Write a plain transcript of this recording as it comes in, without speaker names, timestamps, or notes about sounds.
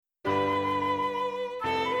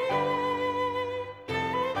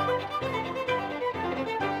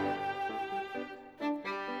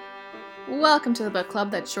Welcome to the book club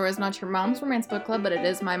that sure is not your mom's romance book club, but it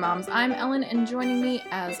is my mom's. I'm Ellen, and joining me,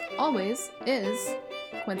 as always, is,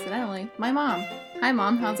 coincidentally, my mom. Hi,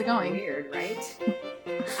 Mom. How's it going? Weird, right?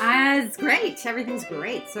 It's great. Everything's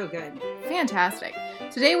great. So good. Fantastic.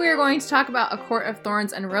 Today we are going to talk about A Court of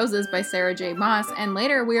Thorns and Roses by Sarah J. Maas, and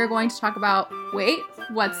later we are going to talk about, wait,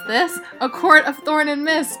 what's this? A Court of Thorn and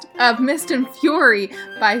Mist, of Mist and Fury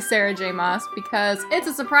by Sarah J. Maas, because it's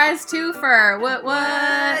a surprise twofer. What?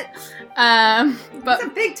 But it's a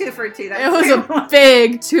big twofer, too. It was a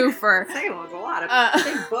big twofer. It was a lot of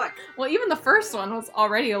big book. Well, even the first one was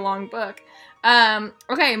already a long book.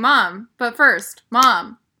 Okay, Mom. But first,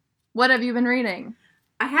 Mom, what have you been reading?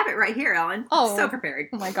 I have it right here, Ellen. Oh. So prepared.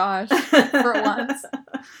 Oh my gosh. For once.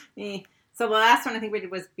 So the last one I think we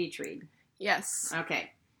did was Beach Read. Yes.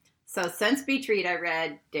 Okay. So since Beach Read, I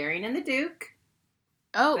read Daring and the Duke.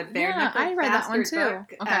 Oh, yeah, I read that one too.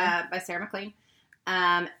 Book, okay. By Sarah MacLean.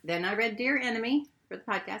 Then I read Dear Enemy for the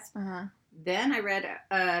podcast. Uh-huh. Then I read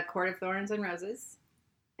A Court of Thorns and Roses.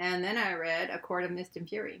 And then I read A Court of Mist and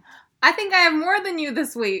Fury. I think I have more than you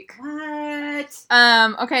this week. What?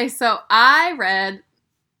 Okay, so I read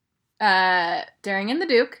Daring and the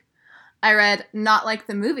Duke. I read Not Like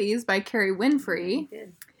the Movies by Carrie Winfrey. You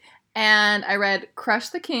did. And I read Crush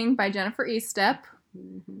the King by Jennifer Eastep.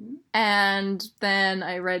 Mm-hmm. And then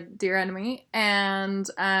I read Dear Enemy and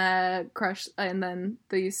Crush, and then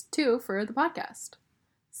these two for the podcast.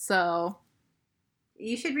 So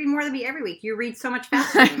You should read more than me every week. You read so much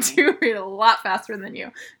faster I than me. do read a lot faster than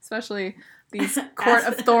you, especially these Court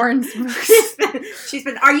of Thorns books. She's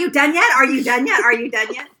been, are you done yet? Are you done yet? Are you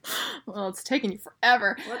done yet? Well, it's taking you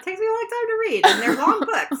forever. Well, it takes me a long time to read, and they're long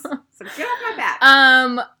books. So get off my back.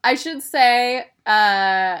 I should say,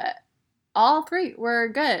 all three were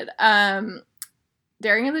good.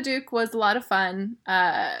 Daring of the Duke was a lot of fun.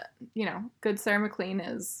 Good Sarah MacLean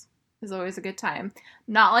is always a good time.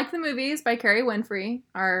 Not Like the Movies by Carrie Winfrey,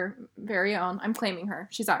 our very own. I'm claiming her.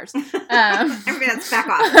 She's ours. Everybody else back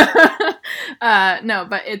off. No,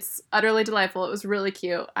 but it's utterly delightful. It was really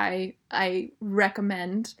cute. I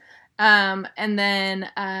recommend. And then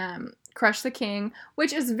Crush the King,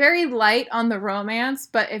 which is very light on the romance,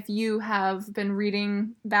 but if you have been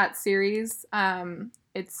reading that series,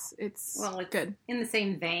 it's good. In the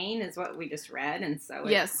same vein as what we just read, and so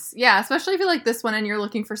Yes, yeah, especially if you like this one and you're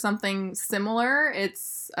looking for something similar,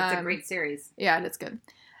 it's a great series. Yeah, it's good.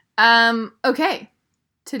 Okay,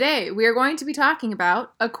 today we are going to be talking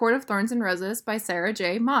about A Court of Thorns and Roses by Sarah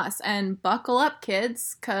J. Maas, and buckle up,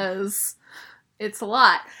 kids, because it's a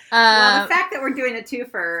lot. Well, the fact that we're doing a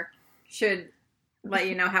twofer should let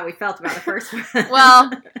you know how we felt about the first one.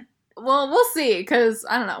 Well, we'll see, because,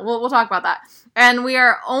 I don't know, we'll talk about that. And we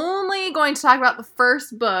are only going to talk about the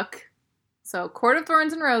first book, so Court of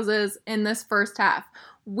Thorns and Roses, in this first half.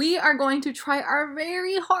 We are going to try our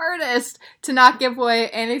very hardest to not give away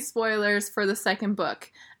any spoilers for the second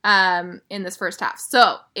book in this first half.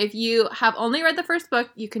 So, if you have only read the first book,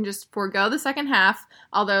 you can just forego the second half,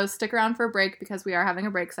 although stick around for a break, because we are having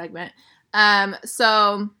a break segment. All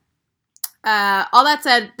that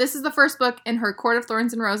said, this is the first book in her Court of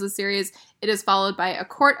Thorns and Roses series. It is followed by A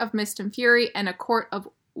Court of Mist and Fury and A Court of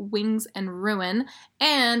Wings and Ruin,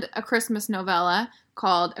 and a Christmas novella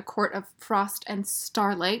called A Court of Frost and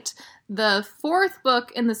Starlight. The fourth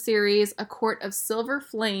book in the series, A Court of Silver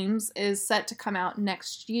Flames, is set to come out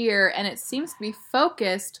next year, and it seems to be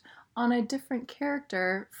focused on a different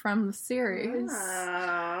character from the series.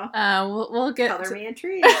 We'll get Color me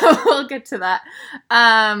intrigued. We'll get to that.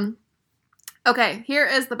 Okay, here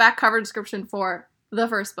is the back cover description for the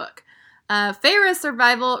first book. Feyre's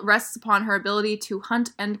survival rests upon her ability to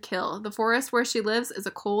hunt and kill. The forest where she lives is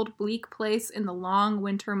a cold, bleak place in the long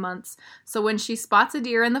winter months, so when she spots a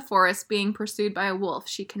deer in the forest being pursued by a wolf,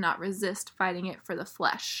 she cannot resist fighting it for the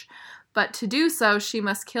flesh. But to do so, she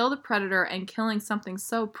must kill the predator, and killing something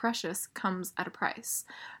so precious comes at a price.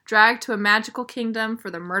 Dragged to a magical kingdom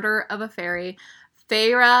for the murder of a fairy,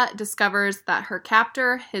 Feyre discovers that her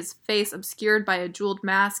captor, his face obscured by a jeweled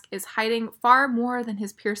mask, is hiding far more than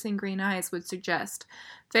his piercing green eyes would suggest.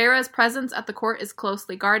 Feyre's presence at the court is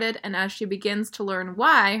closely guarded, and as she begins to learn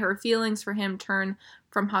why, her feelings for him turn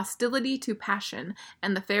from hostility to passion,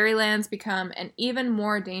 and the fairylands become an even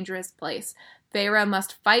more dangerous place. Feyre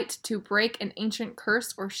must fight to break an ancient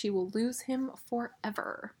curse, or she will lose him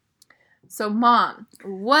forever. So, Mom,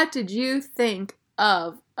 what did you think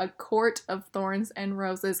of A Court of Thorns and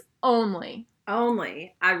Roses only? I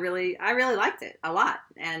really liked it a lot,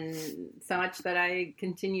 and so much that I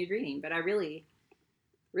continued reading, but I really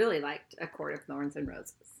liked A Court of Thorns and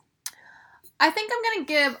Roses. I think I'm going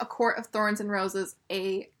to give A Court of Thorns and Roses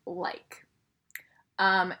a like.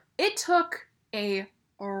 It took a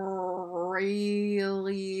really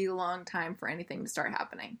long time for anything to start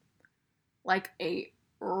happening. Like, a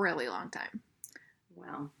really long time.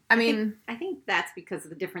 Well, I mean... I think that's because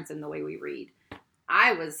of the difference in the way we read.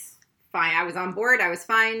 I was fine. I was on board. I was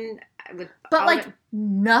fine with But, like,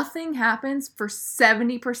 nothing happens for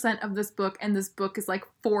 70% of this book, and this book is, like,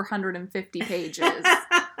 450 pages.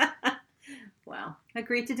 Well,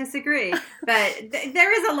 agree to disagree. But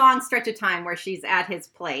there is a long stretch of time where she's at his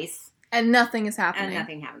place. And nothing is happening. And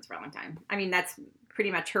nothing happens for a long time. I mean, that's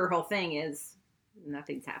pretty much her whole thing is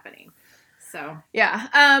nothing's happening. So.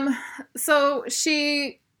 Yeah. So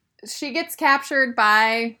she gets captured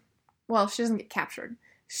by... Well, she doesn't get captured.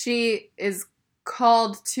 She is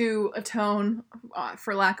called to atone,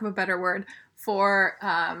 for lack of a better word, for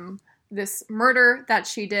this murder that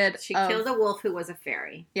she did. She killed a wolf who was a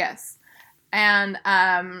fairy. Yes. And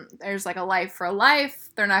there's like a life for a life.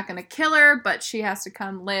 They're not going to kill her, but she has to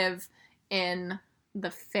come live in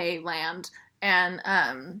the Fae land.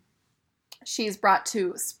 And she's brought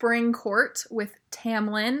to Spring Court with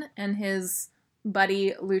Tamlin and his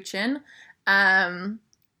buddy Lucien. And,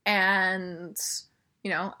 you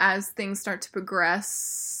know, as things start to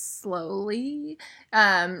progress slowly,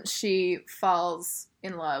 she falls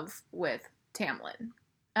in love with Tamlin.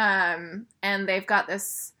 And they've got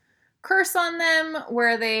this curse on them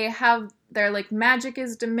where they have their, like, magic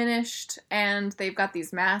is diminished, and they've got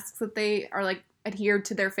these masks that they are, like, adhered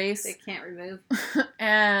to their face. They can't remove.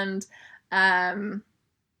 And,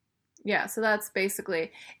 yeah, so that's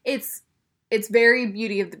basically, it's very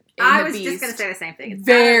Beauty and the Beast. I was just going to say the same thing.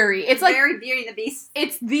 It's like very Beauty and the Beast.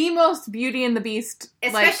 It's the most Beauty and the Beast.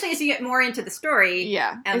 Especially as you get more into the story.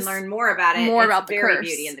 Yeah. And learn more about it. More about the very curse.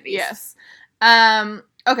 Beauty and the Beast. Yes.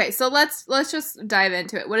 Okay, so let's just dive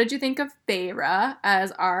into it. What did you think of Feyre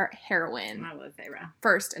as our heroine? I love Feyre.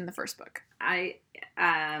 First in the first book. I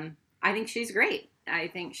think she's great. I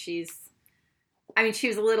think she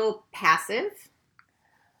was a little passive,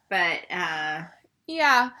 but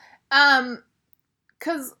yeah,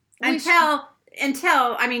 because until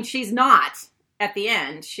I mean, she's not at the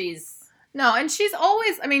end. No, and she's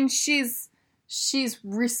always, I mean, she's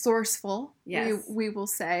resourceful. Yes, we will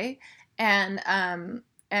say, and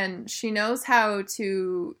she knows how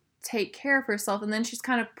to take care of herself, and then she's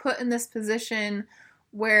kind of put in this position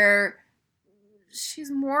where she's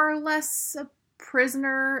more or less a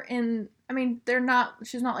prisoner in, I mean,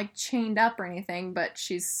 she's not like chained up or anything, but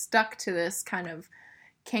she's stuck to this kind of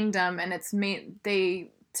kingdom, and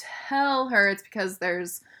they tell her it's because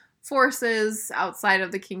there's forces outside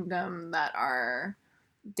of the kingdom that are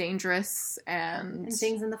dangerous and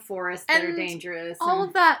things in the forest that are dangerous. All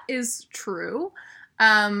of that is true.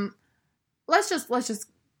 Let's just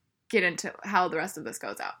get into how the rest of this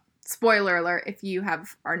goes out. Spoiler alert if you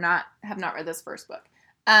have not read this first book.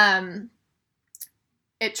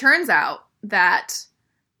 It turns out that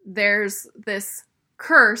there's this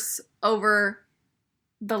curse over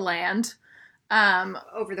the land.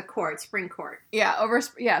 Over the court, Spring Court.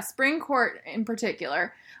 Spring Court in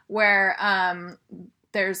particular, where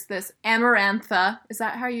there's this Amarantha. Is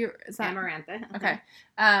that Amarantha? Okay.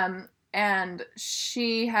 And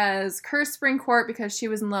she has cursed Spring Court because she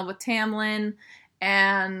was in love with Tamlin,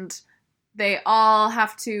 and they all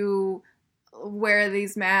have to wear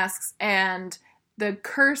these masks, and the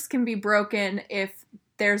curse can be broken if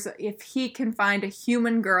he can find a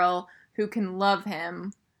human girl who can love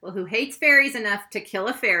him. Well, who hates fairies enough to kill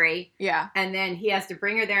a fairy. Yeah. And then he has to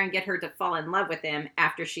bring her there and get her to fall in love with him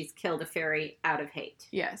after she's killed a fairy out of hate.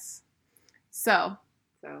 Yes. So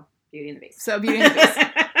Beauty and the Beast.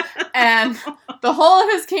 And the whole of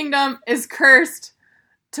his kingdom is cursed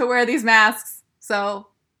to wear these masks. So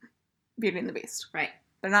Beauty and the Beast. Right.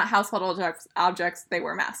 They're not household objects. They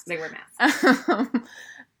wear masks.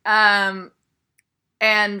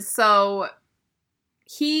 And so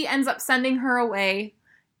he ends up sending her away.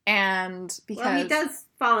 And because he does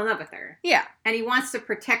fall in love with her. Yeah. And he wants to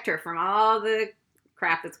protect her from all the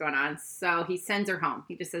crap that's going on. So he sends her home.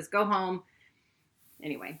 He just says, go home.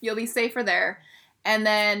 Anyway. You'll be safer there. And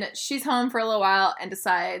then she's home for a little while and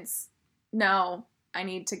decides, no, I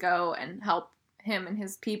need to go and help him and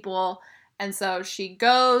his people. And so she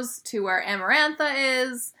goes to where Amarantha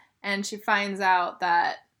is, and she finds out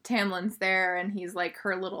that Tamlin's there, and he's like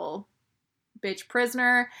her little bitch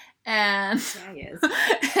prisoner. And yeah, he is.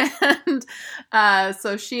 And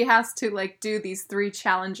so she has to like do these 3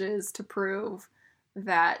 challenges to prove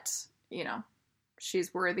that, you know,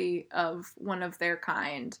 she's worthy of one of their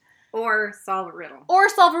kind. Or solve a riddle.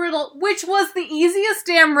 Which was the easiest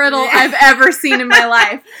damn riddle I've ever seen in my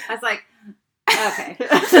life. I was like, Okay.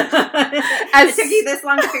 It took you this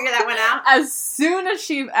long to figure that one out? As soon as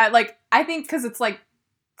she, I think because it's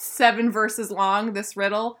 7 verses long, this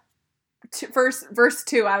riddle, verse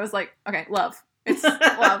 2, I was like, okay, love. It's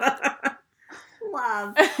love.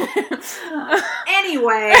 Love.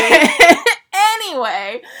 Anyway.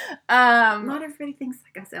 Not everybody thinks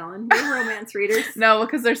like us, Ellen. We're romance readers. No,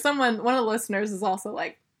 because there's one of the listeners is also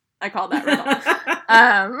like, I called that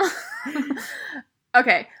riddle.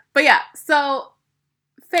 Okay, but yeah, so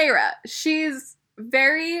Feyre, she's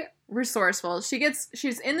very resourceful.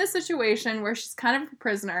 She's in this situation where she's kind of a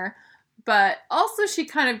prisoner, but also she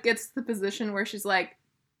kind of gets to the position where she's like,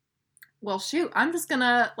 well, shoot, I'm just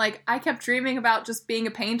gonna, I kept dreaming about just being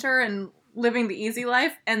a painter and living the easy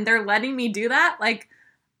life, and they're letting me do that.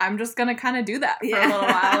 I'm just gonna kind of do that for a little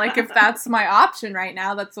while. If that's my option right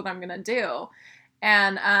now, that's what I'm gonna do.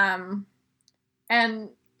 And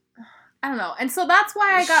I don't know. And so that's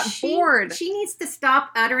why I got bored. She needs to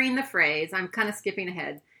stop uttering the phrase. I'm kind of skipping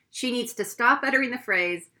ahead. She needs to stop uttering the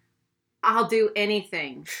phrase, I'll do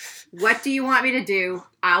anything. What do you want me to do?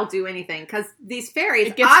 I'll do anything. Because these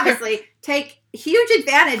fairies obviously take huge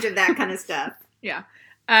advantage of that kind of stuff. Yeah.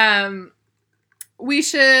 We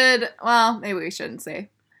should, well, maybe we shouldn't say.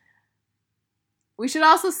 We should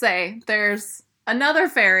also say there's another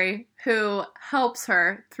fairy who helps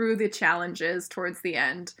her through the challenges towards the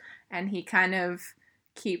end. And he kind of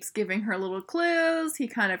keeps giving her little clues. He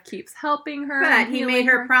kind of keeps helping her. But he made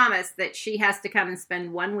her promise that she has to come and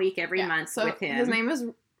spend 1 week every month with him. His name is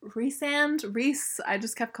Rhysand. I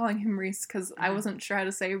just kept calling him Rhys because I wasn't sure how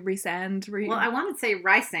to say Rhysand. Well, I wanted to say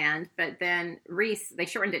Rhysand, but then Rhys, they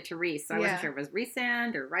shortened it to Rhys. So I wasn't sure if it was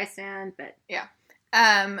Rhysand or Rhysand, but... Yeah.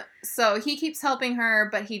 So he keeps helping her,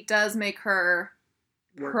 but he does make her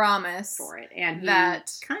promise for it. And he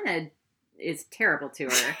kind of is terrible to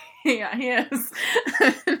her. Yeah, he is.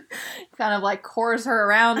 Kind of whores her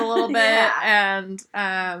around a little bit and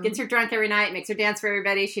gets her drunk every night, makes her dance for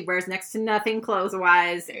everybody. She wears next to nothing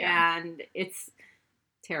clothes-wise, and it's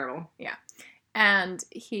terrible. Yeah. And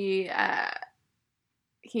he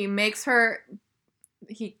makes her,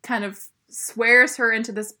 he kind of swears her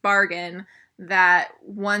into this bargain that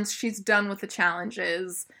once she's done with the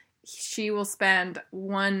challenges, she will spend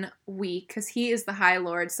 1 week, because he is the High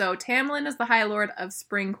Lord. So Tamlin is the High Lord of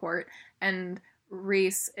Springcourt, and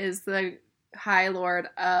Rhys is the High Lord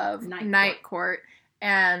of Night Court.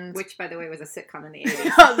 And which, by the way, was a sitcom in the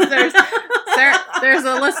 80s. there's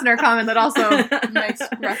a listener comment that also makes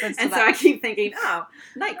reference to that. And so I keep thinking,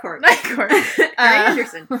 Night Court. Night Court. Gary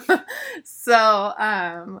Anderson.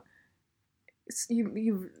 So,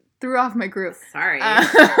 you threw off my groove. Sorry.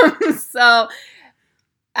 So...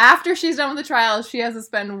 After she's done with the trials, she has to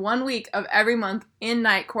spend 1 week of every month in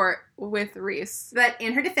Night Court with Rhys. But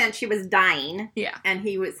in her defense, she was dying. Yeah. And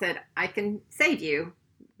he said, I can save you,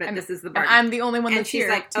 but this is the bargain. I'm the only one that's here.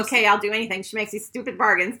 And she's like, okay, I'll do anything. She makes these stupid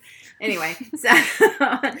bargains. Anyway.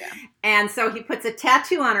 And so he puts a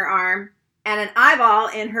tattoo on her arm and an eyeball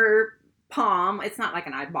in her palm. It's not like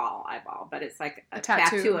an eyeball, but it's like a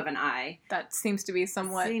tattoo of an eye. That seems to be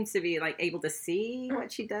somewhat... Seems to be able to see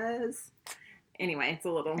what she does. Anyway, it's a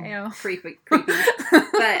little creepy.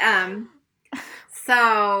 But,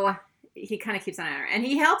 so he kind of keeps an eye on her. And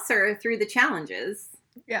he helps her through the challenges.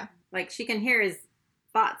 Yeah. She can hear his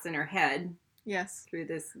thoughts in her head. Yes. Through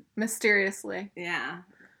this. Mysteriously. Yeah.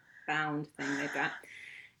 Bound thing they've got.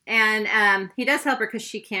 And he does help her because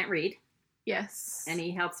she can't read. Yes. And he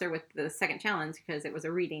helps her with the second challenge because it was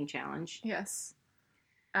a reading challenge. Yes.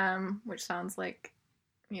 Which sounds like,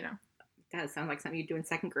 That sounds like something you do in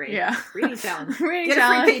second grade. Yeah. Reading challenge. Reading Get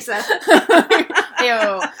challenge. a free pizza.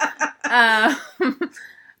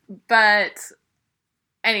 Ew. But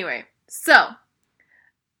anyway, so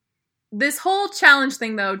this whole challenge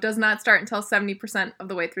thing, though, does not start until 70% of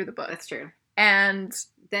the way through the book. That's true. And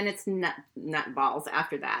then it's nut balls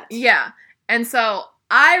after that. Yeah. And so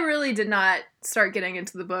I really did not start getting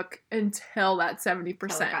into the book until that 70%.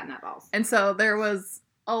 Until it got nut balls. And so there was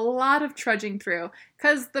a lot of trudging through,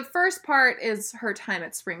 because the first part is her time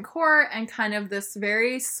at Spring Court and kind of this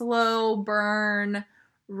very slow burn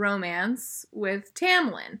romance with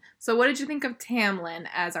Tamlin. So what did you think of Tamlin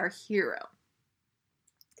as our hero?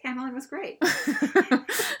 Tamlin was great.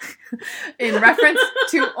 In reference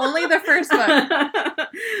to only the first book.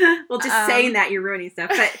 Well, just saying that, you're ruining stuff.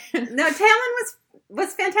 But no, Tamlin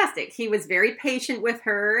was fantastic. He was very patient with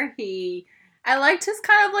her. I liked his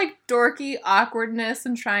kind of dorky awkwardness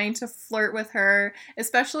and trying to flirt with her,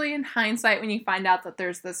 especially in hindsight when you find out that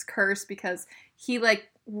there's this curse, because he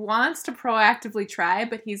wants to proactively try,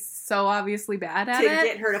 but he's so obviously bad at it. To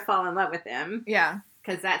get her to fall in love with him. Yeah.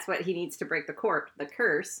 Because that's what he needs to break the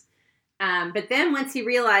curse. But then once he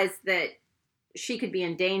realized that she could be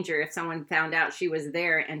in danger if someone found out she was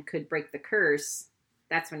there and could break the curse,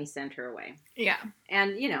 that's when he sent her away. Yeah.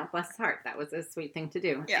 And, bless his heart, that was a sweet thing to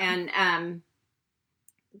do. Yeah. And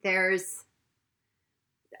there's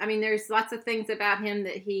lots of things about him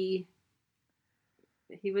that he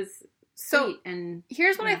was sweet and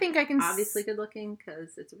here's what I think I can obviously good looking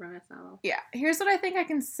because it's a romance novel. Yeah. Here's what I think I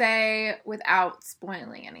can say without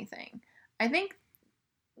spoiling anything. I think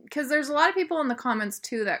because there's a lot of people in the comments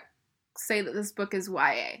too that say that this book is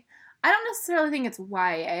YA. I don't necessarily think it's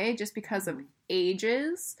YA just because of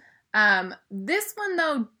ages. This one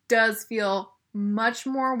though does feel much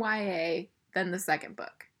more YA than the second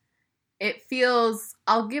book. It feels,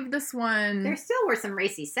 I'll give this one... There still were some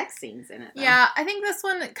racy sex scenes in it, though. Yeah, I think this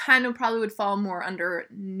one kind of probably would fall more under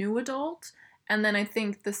new adult. And then I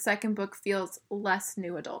think the second book feels less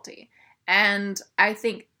new adulty. And I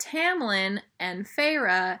think Tamlin and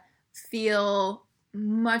Feyre feel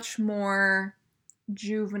much more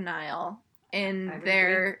juvenile in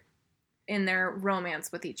their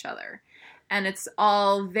romance with each other. And it's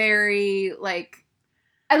all very, like...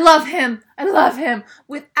 I love him,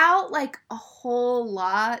 without, like, a whole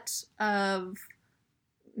lot of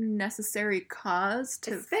necessary cause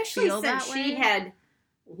to especially feel that since way. She had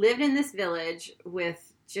lived in this village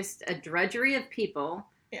with just a drudgery of people.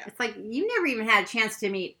 Yeah. It's like, you never even had a chance to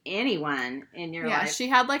meet anyone in your life. Yeah, she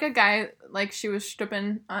had, like, a guy, like, she was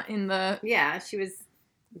stripping in the... Yeah, she was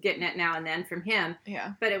getting it now and then from him.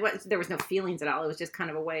 Yeah. But there was no feelings at all. It was just kind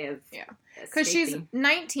of a way of... Yeah. Because she's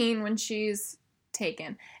 19 when she's...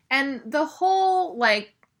 taken. And the whole,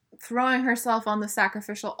 like, throwing herself on the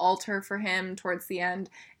sacrificial altar for him towards the end,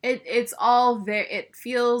 it's all very, it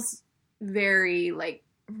feels very, like,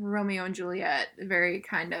 Romeo and Juliet, very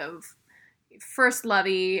kind of first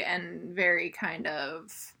lovey and very kind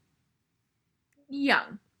of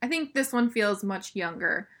young. I think this one feels much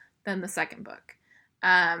younger than the second book.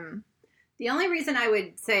 The only reason I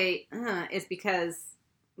would say is because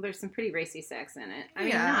there's some pretty racy sex in it. I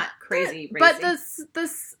mean, not crazy racy. But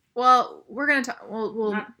this well, we're going to talk...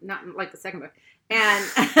 We'll not like the second book. And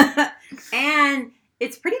and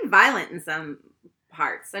it's pretty violent in some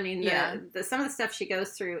parts. I mean, some of the stuff she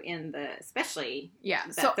goes through in especially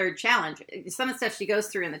that third challenge, some of the stuff she goes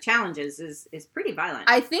through in the challenges is pretty violent.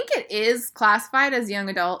 I think it is classified as young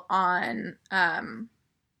adult on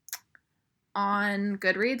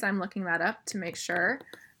Goodreads. I'm looking that up to make sure.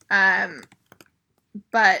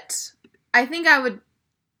 But I think I would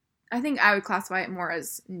classify it more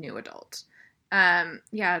as new adult.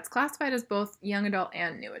 It's classified as both young adult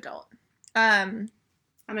and new adult.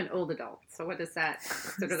 I'm an old adult, so what does that?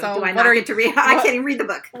 Do So I not get to read? I can't even read the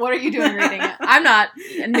book. What are you doing reading it? I'm not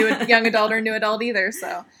a young adult or new adult either.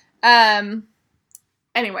 So,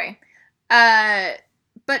 anyway,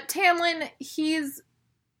 but Tamlin, he's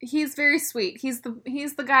very sweet. He's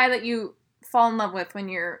the guy that you fall in love with when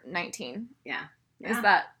you're 19. Yeah. Is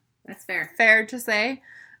that's fair? Fair to say.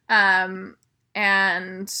 And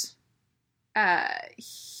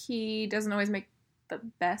he doesn't always make the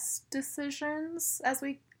best decisions, as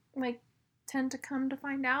we tend to come to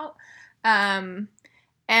find out. And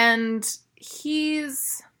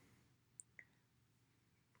he's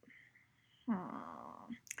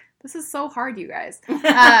this is so hard, you guys.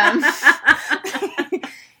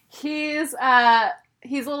 He's a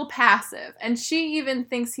little passive, and she even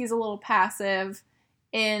thinks he's a little passive.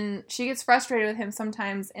 She gets frustrated with him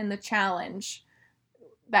sometimes in the challenge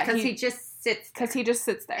because he just sits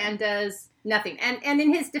there and does nothing. And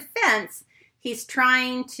in his defense, he's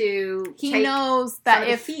trying to. He knows that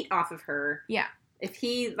if the feet off of her, if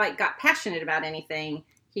he got passionate about anything,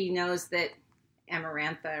 he knows that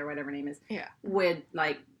Amarantha or whatever her name is, would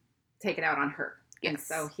take it out on her. Yes. And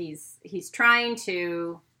so he's trying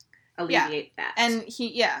to alleviate that. And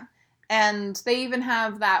and they even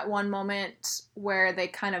have that one moment where they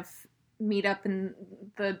kind of meet up in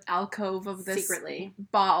the alcove of this secretly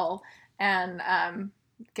ball and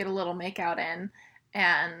get a little makeout in,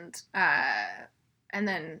 and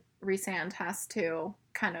then Rhysand has to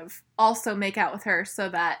kind of also make out with her so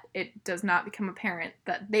that it does not become apparent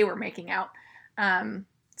that they were making out.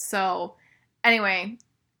 So anyway,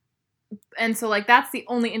 and so that's the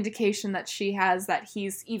only indication that she has that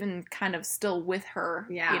he's even kind of still with her,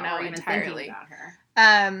 or even entirely. Thinking about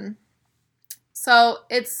her. So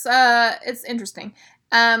it's interesting.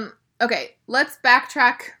 Okay, let's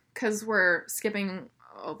backtrack because we're skipping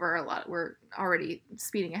over a lot. We're already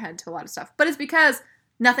speeding ahead to a lot of stuff, but it's because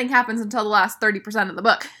nothing happens until the last 30% of the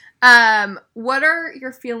book. What are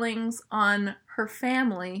your feelings on her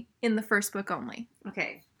family in the first book only?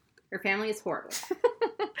 Okay. Her family is horrible.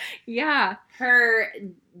 Yeah. Her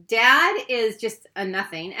dad is just a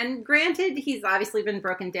nothing. And granted, he's obviously been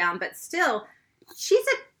broken down, but still, she's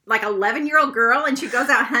a 11-year-old girl, and she goes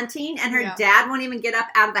out hunting, and her dad won't even get up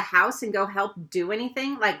out of the house and go help do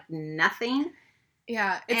anything. Like, nothing.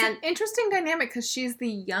 Yeah. It's an interesting dynamic because she's the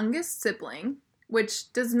youngest sibling,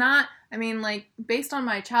 which does not, I mean, like, based on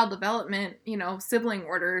my child development, sibling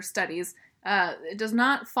order studies, it does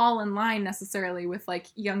not fall in line necessarily with, like,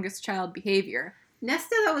 youngest child behavior.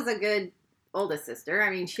 Nesta, though, was a good oldest sister. I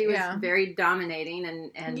mean, she was very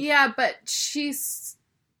dominating and... Yeah, but she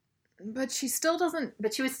still doesn't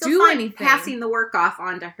But she was still do anything. Passing the work off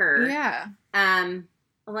onto her. Yeah.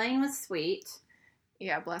 Elaine was sweet.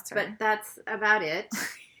 Yeah, bless her. But that's about it.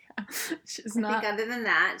 She's not. I think other than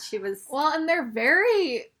that, she was... Well, and they're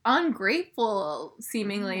very ungrateful,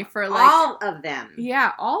 seemingly, for, like... all of them.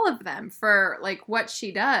 Yeah, all of them, for, like, what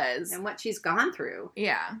she does. And what she's gone through.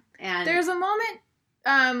 Yeah. And there's a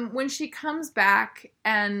moment when she comes back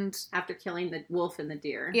and... After killing the wolf and the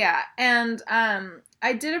deer. Yeah, and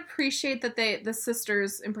I did appreciate that the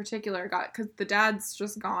sisters in particular got... Because the dad's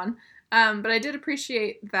just gone. But I did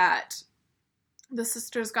appreciate that the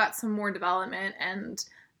sisters got some more development, and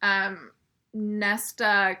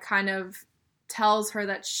Nesta kind of tells her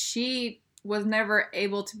that she was never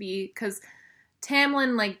able to be, because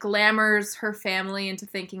Tamlin, like, glamours her family into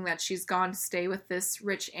thinking that she's gone to stay with this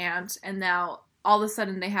rich aunt, and now all of a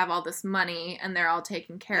sudden they have all this money and they're all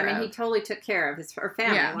taken care of. I mean, he totally took care of her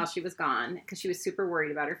family while she was gone, because she was super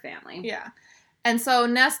worried about her family. Yeah. And so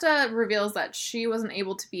Nesta reveals that she wasn't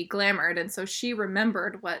able to be glamored, and so she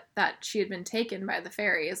remembered that she had been taken by the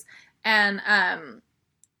fairies. And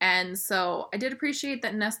so I did appreciate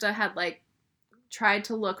that Nesta had, like, tried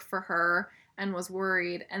to look for her and was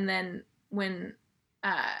worried. And then when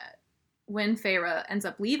Feyre ends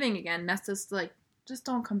up leaving again, Nesta's like, just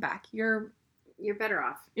don't come back. You're better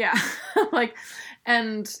off. Yeah. Like,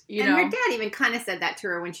 and her dad even kind of said that to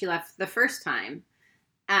her when she left the first time.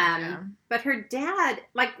 But her dad,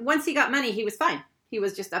 like, once he got money, he was fine. He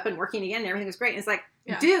was just up and working again and everything was great. And it's like,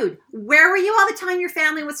 dude, where were you all the time your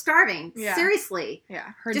family was starving? Yeah. Seriously.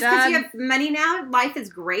 Yeah. Just because you have money now, life is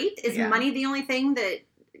great. Is money the only thing that,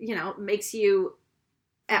 makes you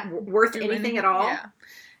worth anything at all? Yeah.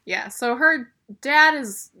 Yeah. So her dad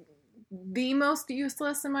is the most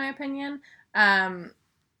useless, in my opinion. And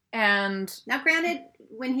now, granted,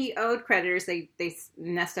 when he owed creditors, they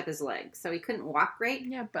messed up his leg, so he couldn't walk great.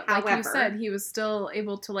 Yeah, but however, like you said, he was still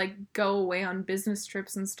able to, like, go away on business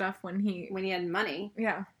trips and stuff when he had money.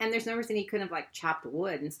 Yeah, and there's no reason he couldn't have, like, chopped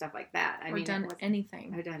wood and stuff like that. Or done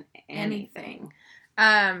anything.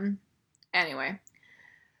 Anyway,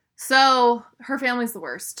 so her family's the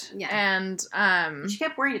worst. Yeah, and she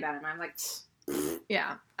kept worrying about him. I'm like,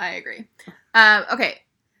 yeah, I agree. Okay.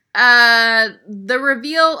 The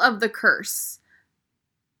reveal of the curse.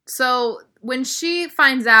 So when she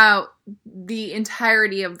finds out the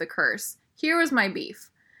entirety of the curse, here was my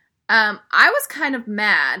beef. I was kind of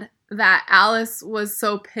mad that Alice was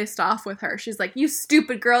so pissed off with her. She's like, you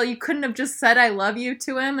stupid girl, you couldn't have just said I love you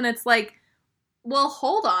to him. And it's like, well,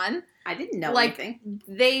 hold on. I didn't know anything.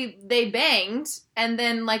 They banged, and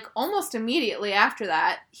then, like, almost immediately after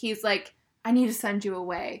that, he's like, I need to send you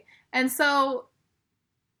away. And so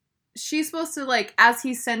she's supposed to, like, as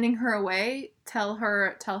he's sending her away, tell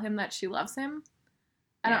him that she loves him.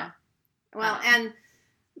 I don't know. Well, and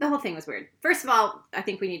the whole thing was weird. First of all, I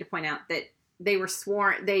think we need to point out that they were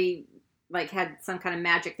sworn, they, like, had some kind of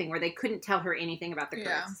magic thing where they couldn't tell her anything about the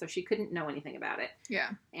curse. So she couldn't know anything about it.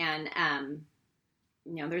 Yeah. And,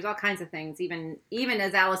 there's all kinds of things. Even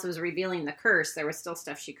as Alice was revealing the curse, there was still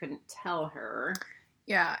stuff she couldn't tell her.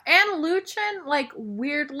 Yeah. And Lucien, like,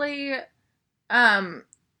 weirdly,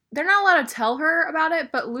 they're not allowed to tell her about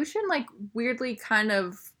it, but Lucien, like, weirdly kind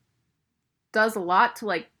of does a lot to,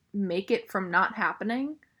 like, make it from not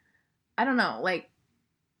happening. I don't know, like...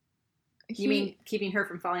 You mean keeping her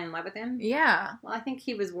from falling in love with him? Yeah. Well, I think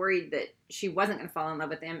he was worried that she wasn't going to fall in love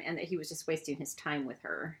with him and that he was just wasting his time with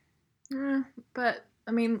her. But,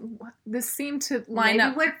 I mean, this seemed to line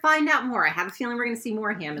up... Maybe we'll find out more. I have a feeling we're going to see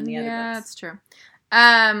more of him in the other books. Yeah, that's true.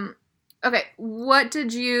 Okay,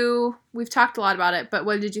 we've talked a lot about it, but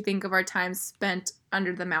what did you think of our time spent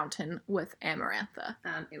under the mountain with Amarantha?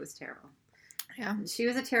 It was terrible. Yeah. She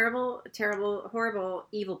was a terrible, terrible, horrible,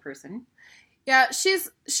 evil person. Yeah,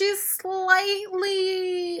 she's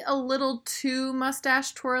slightly a little too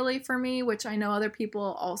mustache twirly for me, which I know other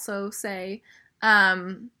people also say.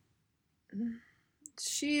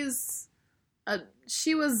 She was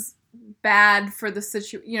bad for the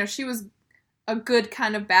situation, she was a good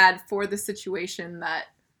kind of bad for the situation that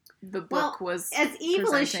the book was as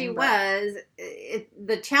evil as she was.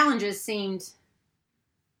 The challenges seemed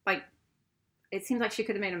like she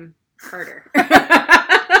could have made him harder.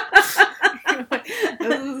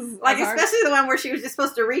 Like especially the one where she was just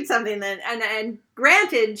supposed to read something then, and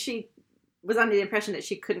granted she was under the impression that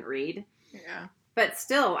she couldn't read. Yeah. But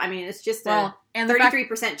still, I mean, it's just a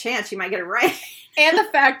 33% chance she might get it right. And the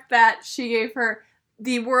fact that she gave her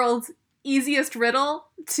the world's easiest riddle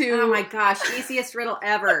to... Oh my gosh, easiest riddle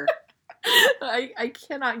ever. I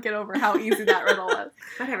cannot get over how easy that riddle was.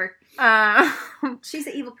 Whatever. She's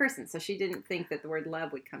an evil person, so she didn't think that the word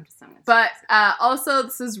love would come to someone. But also,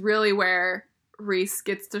 this is really where Rhys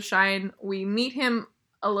gets to shine. We meet him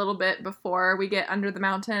a little bit before we get under the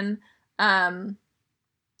mountain.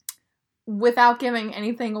 Without giving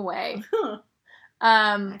anything away.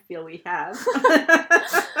 I feel we have.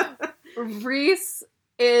 Rhys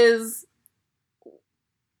is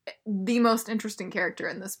the most interesting character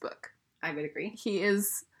in this book. I would agree. He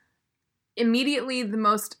is immediately the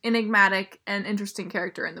most enigmatic and interesting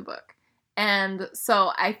character in the book. And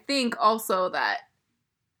so I think also that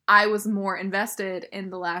I was more invested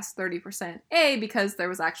in the last 30%, A, because there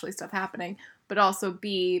was actually stuff happening, but also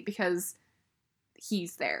B, because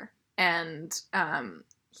he's there. And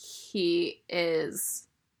he is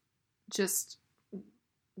just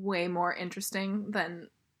way more interesting than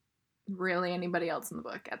really anybody else in the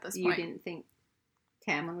book at this point. You didn't think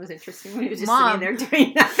Tamlin was interesting when he was just sitting there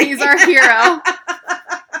doing nothing? He's our hero.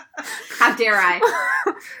 How dare I?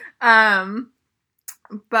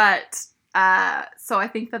 But so I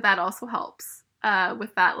think that also helps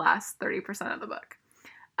with that last 30% of the book.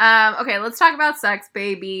 Okay, let's talk about sex,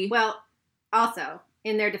 baby. Well, also...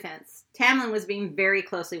 in their defense, Tamlin was being very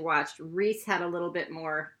closely watched. Rhys had a little bit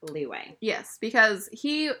more leeway. Yes, because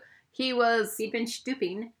he'd been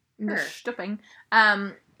stooping her.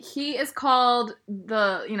 He is called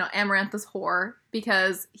the, Amarantha's whore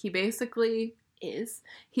because he basically is.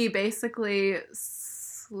 He basically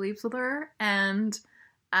sleeps with her, and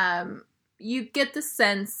you get the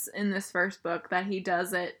sense in this first book that he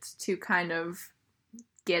does it to kind of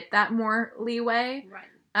get that more leeway. Right.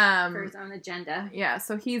 For his own agenda. Yeah,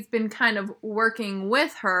 so he's been kind of working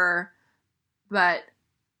with her, but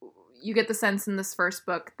you get the sense in this first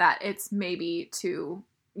book that it's maybe to,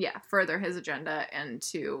 further his agenda and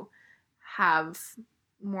to have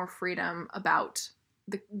more freedom about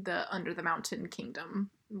the Under the Mountain Kingdom,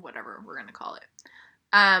 whatever we're going to call it.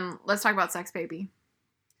 Let's talk about sex, baby.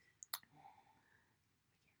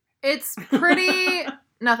 It's pretty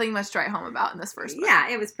nothing much to write home about in this first book. Yeah,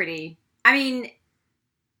 it was pretty... I mean...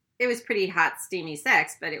 it was pretty hot, steamy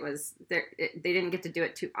sex, but it was they didn't get to do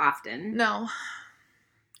it too often. No.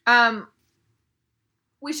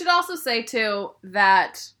 We should also say, too,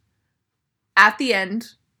 that at the end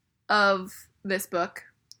of this book,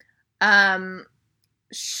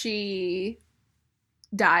 she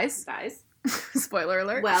dies. Spoiler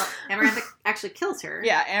alert. Well, Amarantha actually kills her.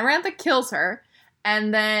 Yeah, Amarantha kills her.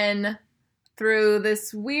 And then through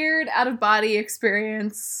this weird out-of-body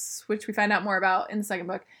experience, which we find out more about in the second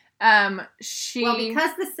book, well,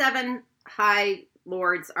 because the 7 high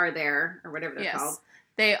lords are there, or whatever they're called.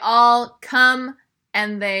 They all come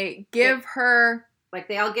and they give her... like,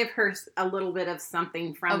 they all give her a little bit of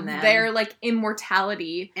something from them. Their,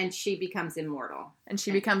 immortality. And she becomes immortal. And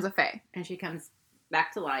she becomes a fae. And she comes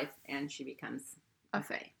back to life, and she becomes a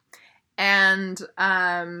fae. And,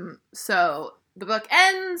 so the book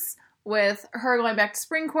ends... with her going back to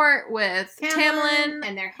Springcourt with Tamlin.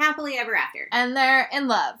 And they're happily ever after. And they're in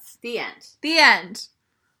love. The end. The end.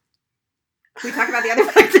 Can we talk about the other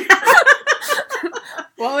book?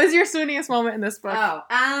 What was your swooniest moment in this book?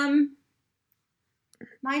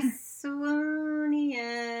 My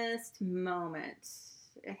swooniest moment.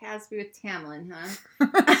 It has to be with Tamlin, huh?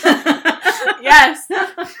 Yes.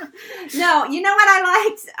 No, you know what I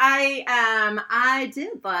liked? I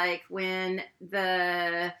did like when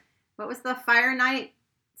what was the Fire Night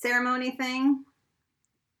ceremony thing?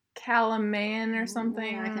 Calamain or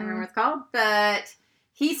something. I can't remember what it's called. But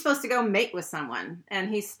he's supposed to go mate with someone. And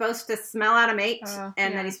he's supposed to smell out a mate.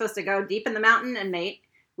 And then he's supposed to go deep in the mountain and mate.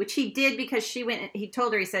 Which he did because he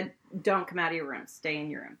told her, he said, don't come out of your room. Stay in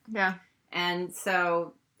your room. Yeah. And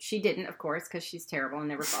so she didn't, of course, because she's terrible and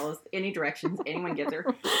never follows any directions anyone gives her.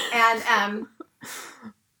 And,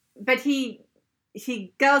 but he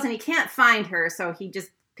goes and he can't find her. So he just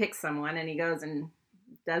picks someone and he goes and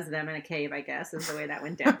does them in a cave, I guess, is the way that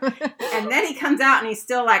went down. And then he comes out and he's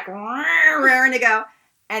still like raring to go.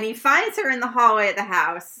 And he finds her in the hallway at the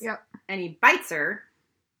house. Yep. And he bites her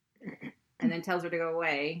and then tells her to go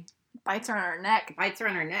away. Bites her on her neck. Bites her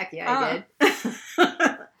on her neck, yeah, he did.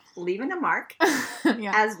 leaving a mark,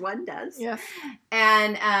 Yeah. as one does. Yes.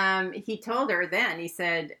 And he told her then, he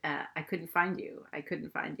said, I couldn't find you. I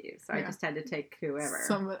couldn't find you. So I just had to take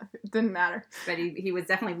whoever. It didn't matter. But he was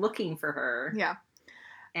definitely looking for her. Yeah.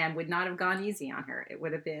 And would not have gone easy on her. It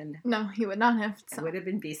would have been... No, he would not have. It would have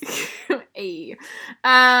been beastly. Hey.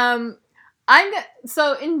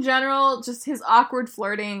 So in general, just his awkward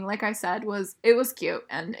flirting, like I said, was cute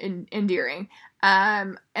and endearing.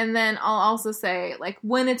 And then I'll also say, like,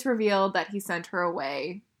 when it's revealed that he sent her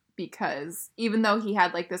away because even though he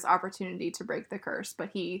had, like, this opportunity to break the curse, but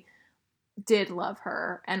he did love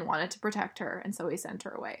her and wanted to protect her, and so he sent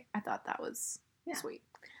her away. I thought that was sweet.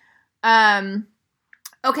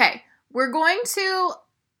 Okay, we're going to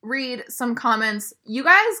read some comments. You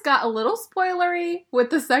guys got a little spoilery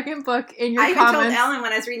with the second book in your comments. I even told Ellen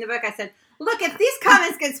when I was reading the book, I said, look, if these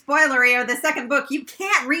comments get spoilery or the second book, you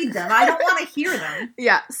can't read them. I don't want to hear them.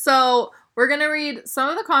 Yeah, so we're going to read some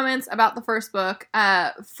of the comments about the first book.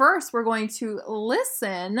 First, we're going to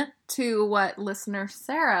listen to what listener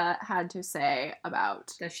Sarah had to say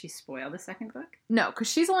about... Does she spoil the second book? No,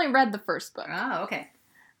 because she's only read the first book. Oh, okay.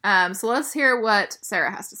 So let's hear what Sarah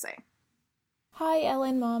has to say. Hi,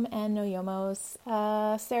 Ellen, Mom, and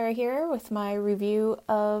Noyomos. Sarah here with my review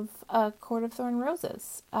of A Court of Thorn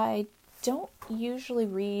Roses. I don't usually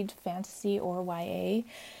read fantasy or YA,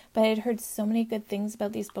 but I'd heard so many good things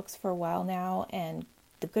about these books for a while now, and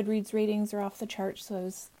the Goodreads ratings are off the charts, so I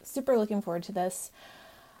was super looking forward to this.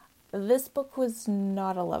 This book was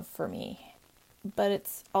not a love for me, but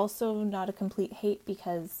it's also not a complete hate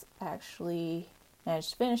because I actually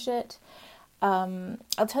managed to finish it. I'll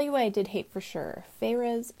tell you what I did hate for sure.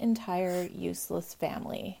 Feyre's entire useless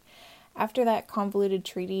family. After that convoluted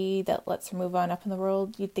treaty that lets her move on up in the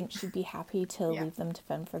world, you'd think she'd be happy to leave them to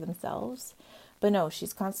fend for themselves. But no,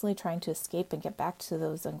 she's constantly trying to escape and get back to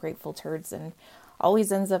those ungrateful turds and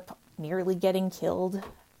always ends up nearly getting killed.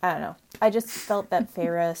 I don't know. I just felt that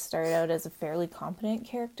Feyre started out as a fairly competent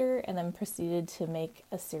character and then proceeded to make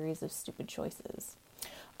a series of stupid choices.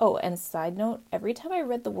 Oh, and side note, every time I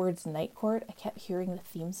read the words Night Court, I kept hearing the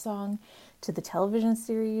theme song to the television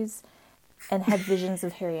series and had visions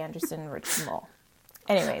of Harry Anderson and Richard Mole.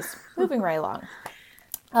 Anyways, moving right along.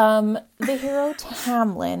 The hero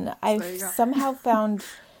Tamlin, I've somehow found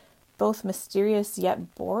both mysterious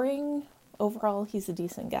yet boring. Overall, he's a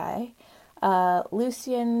decent guy.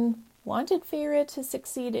 Lucien wanted Feyre to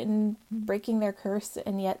succeed in breaking their curse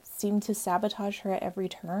and yet seemed to sabotage her at every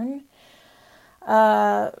turn.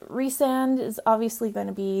 Rhysand is obviously going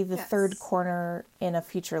to be the third corner in a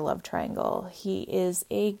future love triangle. He is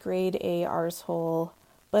a grade A arsehole,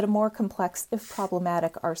 but a more complex, if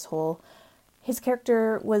problematic, arsehole. His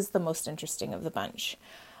character was the most interesting of the bunch.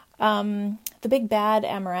 The big bad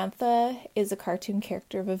Amarantha is a cartoon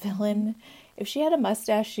character of a villain. If she had a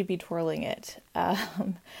mustache, she'd be twirling it.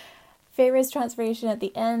 Feyre's transformation at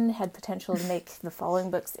the end had potential to make the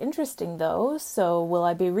following books interesting, though. So will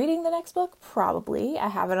I be reading the next book? Probably. I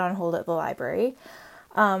have it on hold at the library.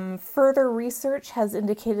 Further research has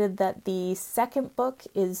indicated that the second book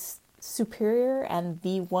is superior and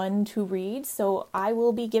the one to read, so I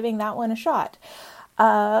will be giving that one a shot.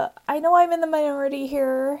 I know I'm in the minority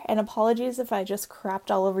here, and apologies if I just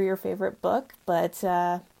crapped all over your favorite book, but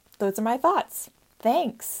those are my thoughts.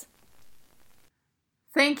 Thanks.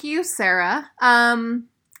 Thank you, Sarah.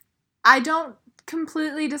 I don't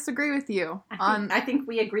completely disagree with you. I think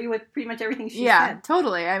we agree with pretty much everything she said. Yeah,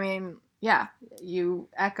 totally. I mean, yeah, you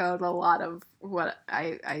echoed a lot of what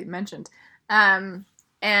I mentioned. And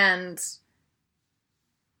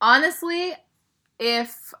honestly,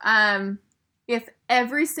 if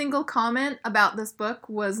every single comment about this book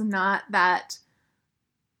was not that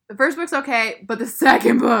the first book's okay, but the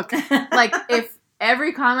second book, like if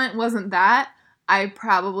every comment wasn't that, I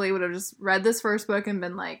probably would have just read this first book and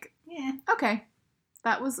been like, yeah, okay,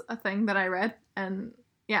 that was a thing that I read. And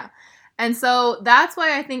yeah. And so that's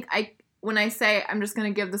why I think when I say I'm just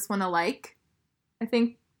going to give this one a like, I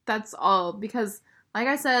think that's all. Because like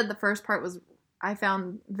I said, the first part I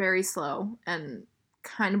found very slow and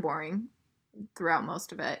kind of boring throughout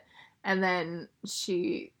most of it. And then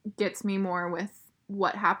she gets me more with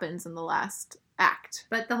what happens in the last act.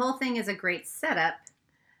 But the whole thing is a great setup.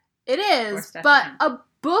 It is, but a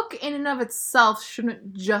book in and of itself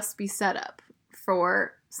shouldn't just be set up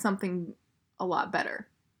for something a lot better.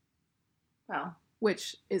 Well,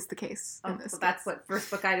 which is the case in this case. That's what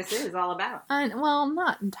First Bookitis is all about. Well,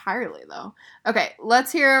 not entirely, though. Okay,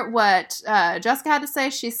 let's hear what Jessica had to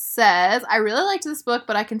say. She says, I really liked this book,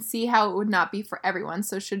 but I can see how it would not be for everyone,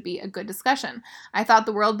 so should be a good discussion. I thought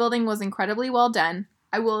the world building was incredibly well done.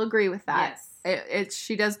 I will agree with that. Yes.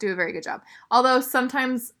 She does do a very good job. Although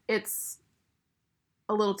sometimes it's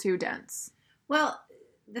a little too dense. Well,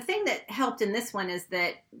 the thing that helped in this one is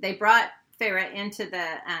that they brought Feyre into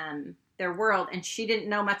their world, and she didn't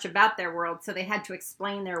know much about their world, so they had to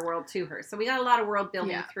explain their world to her. So we got a lot of world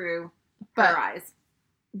building through her eyes.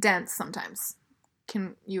 Dense sometimes.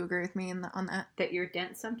 Can you agree with me on that? That you're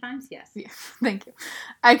dense sometimes? Yes. Yeah, thank you.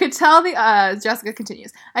 I could tell Jessica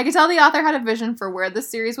continues, I could tell the author had a vision for where the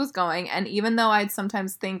series was going, and even though I'd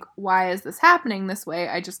sometimes think, why is this happening this way,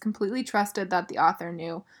 I just completely trusted that the author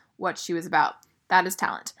knew what she was about. That is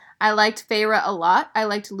talent. I liked Feyre a lot. I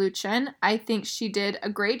liked Lucien. I think she did a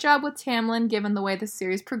great job with Tamlin, given the way the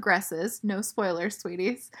series progresses. No spoilers,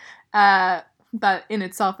 sweeties. That in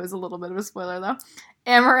itself is a little bit of a spoiler, though.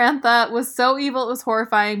 Amarantha was so evil it was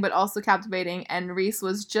horrifying, but also captivating, and Rhys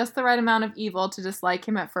was just the right amount of evil to dislike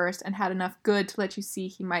him at first and had enough good to let you see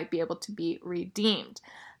he might be able to be redeemed.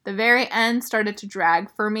 The very end started to drag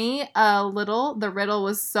for me a little. The riddle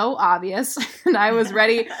was so obvious, and I was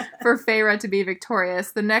ready for Feyre to be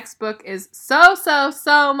victorious. The next book is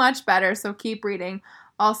so much better, so keep reading.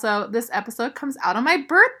 Also, this episode comes out on my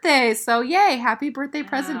birthday, so yay, happy birthday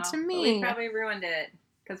present to me. We probably ruined it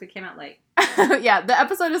because we came out late. Yeah, the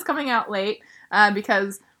episode is coming out late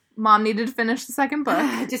because Mom needed to finish the second book.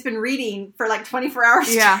 I've just been reading for like 24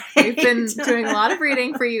 hours Yeah, straight. we've been doing a lot of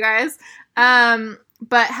reading for you guys.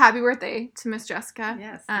 But happy birthday to Miss Jessica.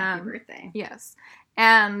 Yes, happy birthday. Yes.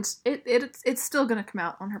 And it's still going to come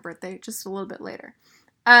out on her birthday, just a little bit later.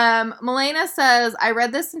 Milena says, I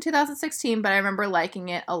read this in 2016, but I remember liking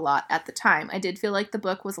it a lot at the time. I did feel like the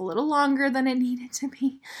book was a little longer than it needed to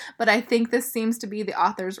be, but I think this seems to be the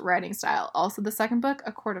author's writing style. Also, the second book,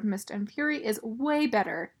 A Court of Mist and Fury, is way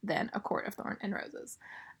better than A Court of Thorn and Roses.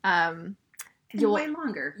 Way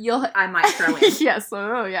longer. I might throw in. Yes,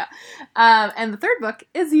 oh yeah. And the third book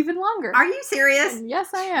is even longer. Are you serious?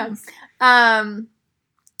 Yes, I am.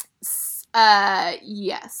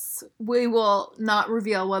 Yes. We will not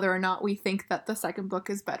reveal whether or not we think that the second book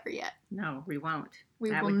is better yet. No, we won't. We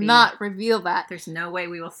will not reveal that. There's no way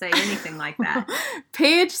we will say anything like that.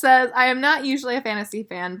 Paige says, I am not usually a fantasy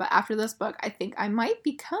fan, but after this book, I think I might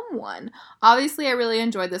become one. Obviously, I really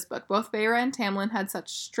enjoyed this book. Both Feyre and Tamlin had such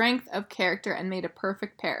strength of character and made a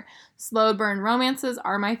perfect pair. Slow burn romances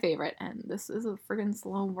are my favorite, and this is a friggin'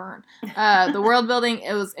 slow burn. The world building,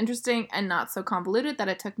 it was interesting and not so convoluted that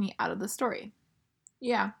it took me out of the story.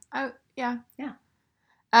 Yeah.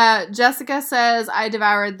 Jessica says, I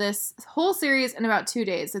devoured this whole series in about 2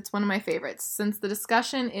 days. It's one of my favorites. Since the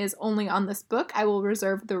discussion is only on this book, I will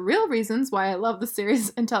reserve the real reasons why I love the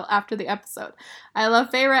series until after the episode. I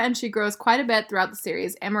love Feyre, and she grows quite a bit throughout the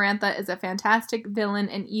series. Amarantha is a fantastic villain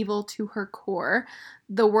and evil to her core.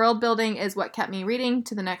 The world building is what kept me reading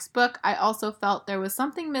to the next book. I also felt there was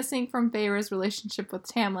something missing from Feyre's relationship with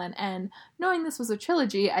Tamlin, and knowing this was a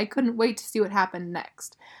trilogy, I couldn't wait to see what happened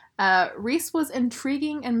next. Rhys was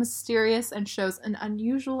intriguing and mysterious and shows an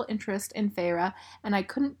unusual interest in Feyre, and I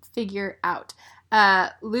couldn't figure out.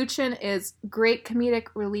 Lucien is great comedic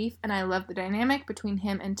relief, and I love the dynamic between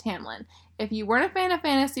him and Tamlin. If you weren't a fan of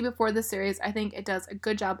fantasy before this series, I think it does a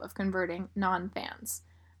good job of converting non-fans.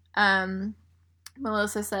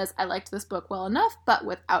 Melissa says, I liked this book well enough, but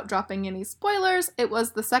without dropping any spoilers, it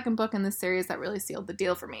was the second book in this series that really sealed the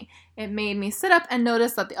deal for me. It made me sit up and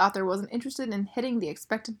notice that the author wasn't interested in hitting the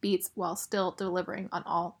expected beats while still delivering on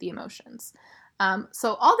all the emotions.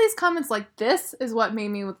 So all these comments like this is what made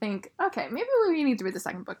me think, okay, maybe we need to read the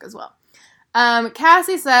second book as well.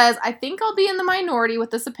 Cassie says, I think I'll be in the minority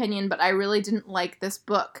with this opinion, but I really didn't like this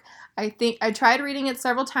book. I think I tried reading it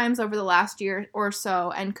several times over the last year or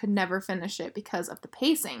so and could never finish it because of the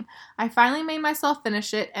pacing. I finally made myself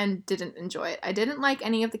finish it and didn't enjoy it. I didn't like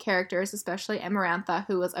any of the characters, especially Amarantha,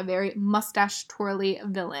 who was a very mustache-twirly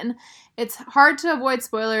villain. It's hard to avoid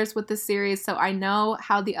spoilers with this series, so I know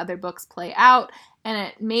how the other books play out, and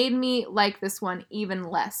it made me like this one even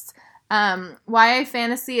less. YA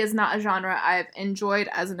fantasy is not a genre I've enjoyed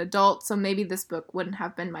as an adult, so maybe this book wouldn't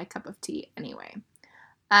have been my cup of tea anyway.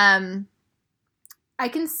 I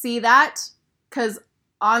can see that, because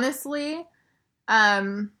honestly,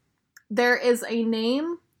 there is a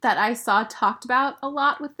name that I saw talked about a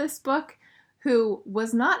lot with this book who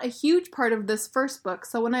was not a huge part of this first book.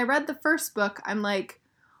 So when I read the first book, I'm like,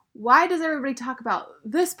 why does everybody talk about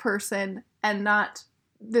this person and not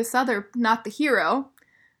this other, not the hero?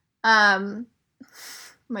 Am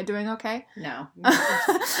I doing okay? No.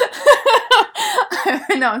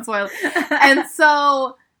 No, I'm spoiling. And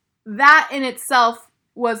so that in itself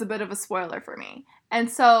was a bit of a spoiler for me.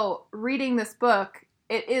 And so reading this book,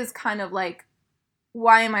 it is kind of like,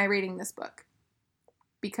 why am I reading this book?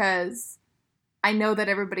 Because I know that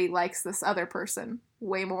everybody likes this other person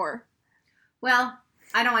way more. Well,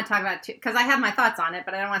 I don't want to talk about it because I have my thoughts on it,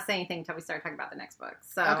 but I don't want to say anything until we start talking about the next book.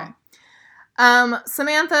 So, okay.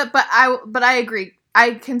 Samantha, but I agree.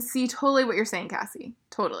 I can see totally what you're saying, Cassie.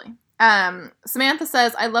 Totally. Samantha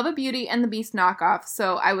says, I love a Beauty and the Beast knockoff,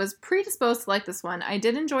 so I was predisposed to like this one. I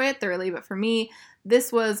did enjoy it thoroughly, but for me,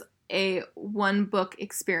 this was a one-book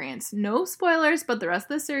experience. No spoilers, but the rest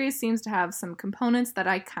of the series seems to have some components that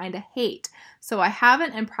I kind of hate, so I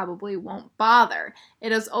haven't and probably won't bother.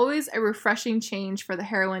 It is always a refreshing change for the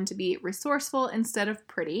heroine to be resourceful instead of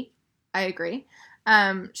pretty. I agree.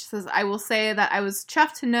 She says, I will say that I was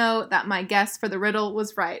chuffed to know that my guess for the riddle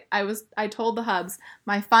was right. I told the hubs,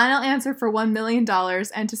 my final answer for $1 million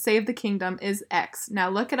and to save the kingdom is X. Now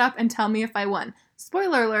look it up and tell me if I won.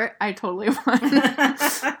 Spoiler alert, I totally won.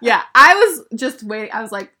 Yeah, I was just waiting. I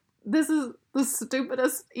was like, this is the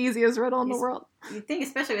stupidest, easiest riddle in the world. You think,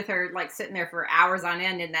 especially with her like sitting there for hours on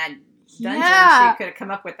end in that dungeon, she could have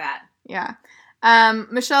come up with that. Yeah.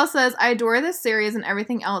 Michelle says, I adore this series and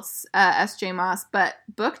everything else, S.J. Moss, but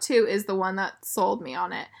book 2 is the one that sold me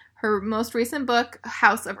on it. Her most recent book,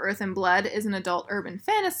 House of Earth and Blood, is an adult urban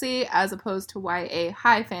fantasy as opposed to YA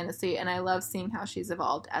high fantasy, and I love seeing how she's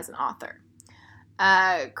evolved as an author.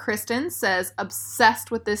 Kristen says,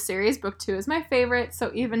 obsessed with this series. Book 2 is my favorite,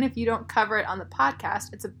 so even if you don't cover it on the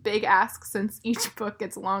podcast, it's a big ask since each book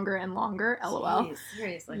gets longer and longer. LOL. Jeez,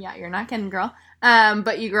 seriously. Yeah, you're not kidding, girl.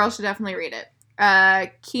 But you girls should definitely read it.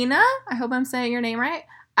 Kina, I hope I'm saying your name right.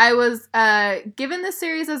 I was given this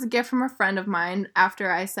series as a gift from a friend of mine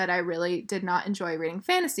after I said I really did not enjoy reading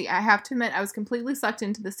fantasy. I have to admit I was completely sucked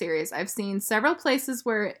into the series. I've seen several places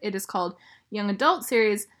where it is called young adult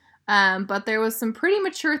series, but there was some pretty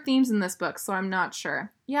mature themes in this book, so I'm not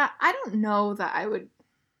sure. Yeah, I don't know that I would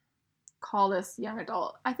call this young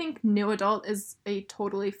adult. I think new adult is a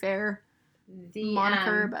totally fair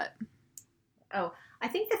moniker, but... Oh, I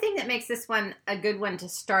think the thing that makes this one a good one to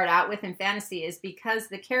start out with in fantasy is because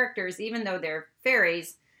the characters, even though they're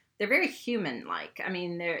fairies, they're very human-like. I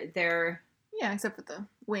mean, they're yeah, except for the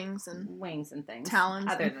wings and things. Talons.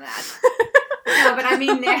 Other than that. No, but I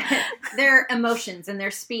mean, their emotions and their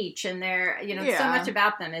speech and their, so much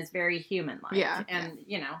about them is very human-like. Yeah. And,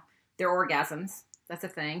 their orgasms. That's a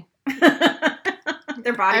thing.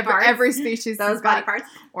 Their body parts. Every species. Those body parts.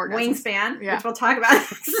 Orgasms. Wingspan, yeah. which we'll talk about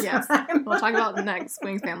next time. We'll talk about the next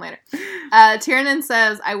wingspan later. Tiernan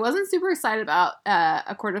says, I wasn't super excited about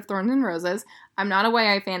A Court of Thorns and Roses. I'm not a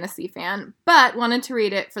YA fantasy fan, but wanted to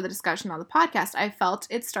read it for the discussion on the podcast. I felt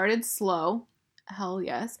it started slow. Hell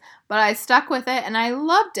yes. But I stuck with it, and I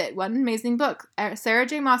loved it. What an amazing book. Sarah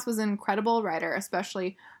J. Maas was an incredible writer,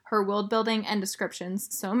 especially her world building and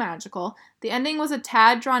descriptions, so magical. The ending was a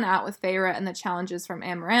tad drawn out with Feyre and the challenges from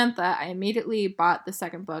Amarantha. I immediately bought the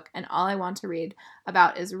second book, and all I want to read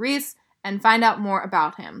about is Rhys and find out more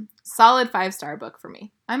about him. Solid 5-star book for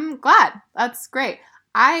me. I'm glad. That's great.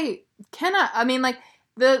 The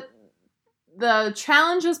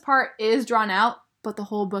challenges part is drawn out, but the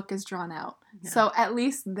whole book is drawn out. Yeah. So at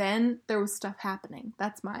least then there was stuff happening.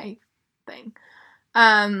 That's my thing.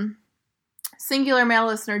 Singular male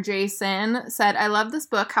listener Jason said, I love this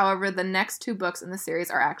book. However, the next 2 books in the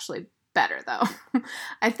series are actually better, though.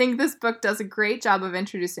 I think this book does a great job of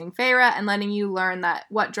introducing Feyre and letting you learn that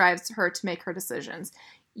what drives her to make her decisions.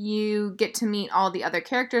 You get to meet all the other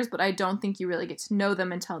characters, but I don't think you really get to know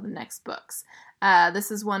them until the next books.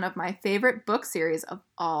 This is one of my favorite book series of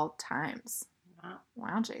all times.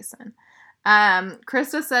 Wow, Jason.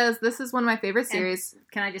 Krista says, this is one of my favorite series. And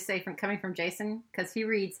can I just say, coming from Jason, because he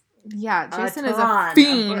reads Jason is a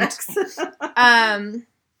fiend.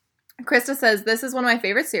 Krista says, this is one of my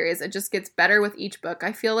favorite series. It just gets better with each book.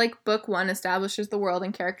 I feel like book 1 establishes the world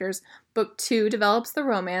and characters, book 2 develops the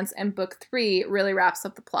romance, and book 3 really wraps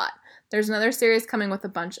up the plot. There's another series coming with a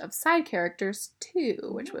bunch of side characters too,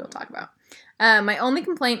 which we'll talk about. My only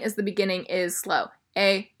complaint is the beginning is slow.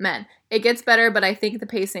 Amen. It gets better, but I think the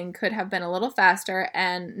pacing could have been a little faster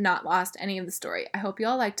and not lost any of the story. I hope you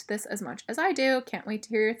all liked this as much as I do. Can't wait to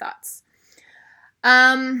hear your thoughts.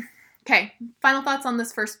 Okay, final thoughts on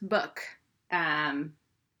this first book.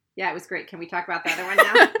 Yeah, it was great. Can we talk about the other one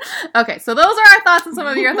now? Okay, so those are our thoughts and some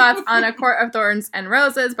of your thoughts on A Court of Thorns and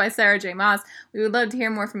Roses by Sarah J. Maas. We would love to hear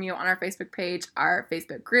more from you on our Facebook page, our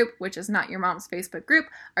Facebook group, which is Not Your Mom's Facebook group,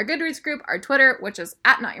 our Goodreads group, our Twitter, which is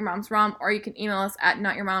 @NotYourMomsRom, or you can email us at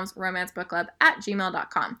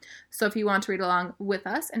notyourmomsromancebookclub@gmail.com. So if you want to read along with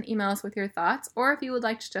us and email us with your thoughts, or if you would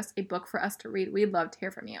like just a book for us to read, we'd love to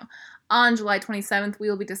hear from you. On July 27th, we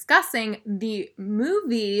will be discussing the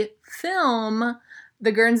movie film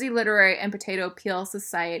the Guernsey Literary and Potato Peel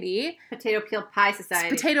Society. Potato Peel Pie Society.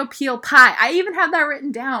 It's Potato Peel Pie. I even have that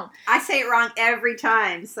written down. I say it wrong every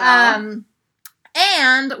time, so...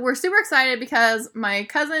 And we're super excited because my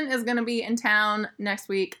cousin is going to be in town next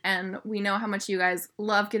week, and we know how much you guys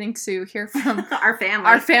love getting to hear from our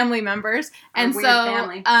family members. Our and weird so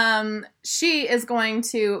family. She is going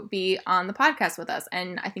to be on the podcast with us,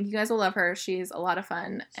 and I think you guys will love her. She's a lot of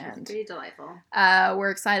fun. She's and pretty delightful.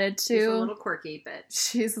 We're excited to... She's a little quirky, but...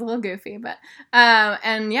 She's a little goofy, but...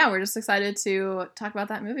 and yeah, we're just excited to talk about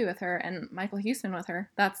that movie with her and Michael Houston with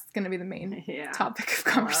her. That's going to be the main topic of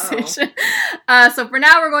conversation. So for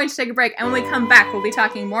now, we're going to take a break, and when we come back, we'll be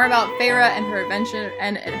talking more about Feyre and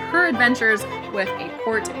her adventures with a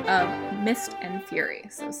court of mist and fury.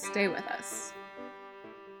 So stay with us.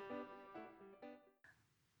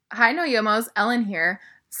 Hi, No Yomos, Ellen here.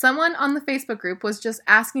 Someone on the Facebook group was just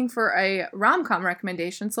asking for a rom-com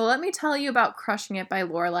recommendation, so let me tell you about Crushing It by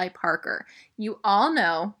Lorelai Parker. You all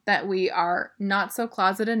know that we are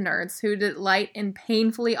not-so-closeted nerds who delight in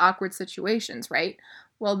painfully awkward situations, right?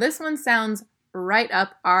 Well, this one sounds right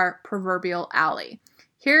up our proverbial alley.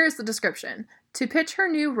 Here's the description. To pitch her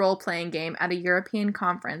new role-playing game at a European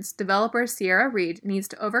conference, developer Sierra Reed needs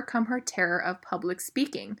to overcome her terror of public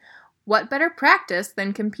speaking. What better practice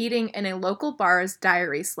than competing in a local bar's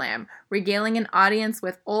diary slam, regaling an audience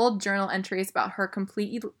with old journal entries about her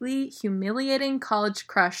completely humiliating college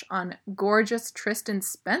crush on gorgeous Tristan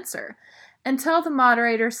Spencer? Until the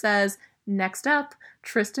moderator says, "Next up,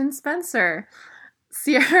 Tristan Spencer."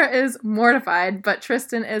 Sierra is mortified, but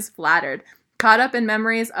Tristan is flattered. Caught up in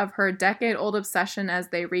memories of her decade-old obsession as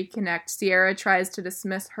they reconnect, Sierra tries to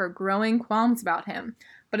dismiss her growing qualms about him.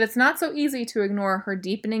 But it's not so easy to ignore her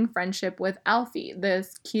deepening friendship with Alfie,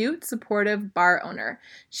 this cute, supportive bar owner.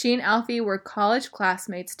 She and Alfie were college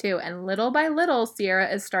classmates too, and little by little, Sierra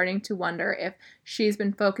is starting to wonder if she's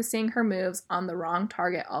been focusing her moves on the wrong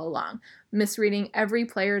target all along, misreading every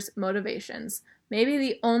player's motivations. Maybe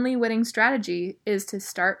the only winning strategy is to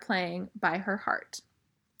start playing by her heart.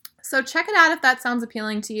 So check it out if that sounds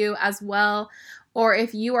appealing to you as well, or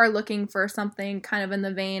if you are looking for something kind of in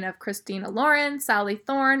the vein of Christina Lauren, Sally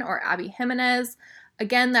Thorne, or Abby Jimenez.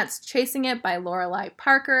 Again, that's Chasing It by Lorelai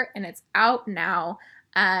Parker, and it's out now.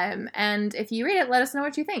 And if you read it, let us know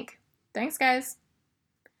what you think. Thanks, guys.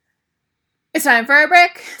 It's time for a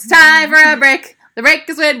break. It's time for a break. The break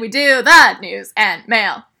is when we do the news and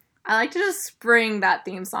mail. I like to just spring that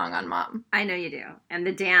theme song on Mom. I know you do. And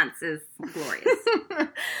the dance is glorious.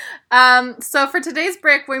 So for today's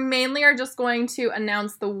break, we mainly are just going to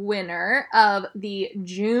announce the winner of the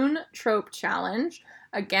June Trope Challenge.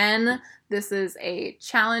 Again, this is a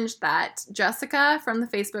challenge that Jessica from the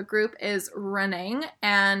Facebook group is running.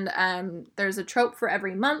 And there's a trope for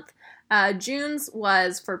every month. June's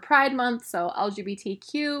was for Pride Month, so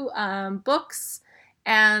LGBTQ books.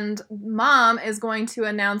 And Mom is going to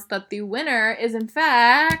announce that the winner is, in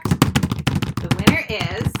fact... The winner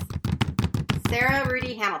is Sarah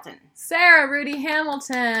Rudy Hamilton. Sarah Rudy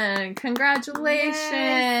Hamilton. Congratulations.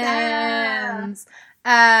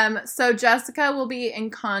 Yes, so Jessica will be in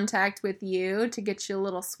contact with you to get you a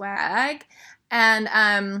little swag.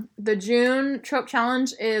 And the June Trope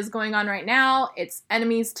Challenge is going on right now. It's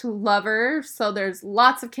enemies to lovers, so there's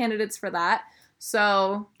lots of candidates for that.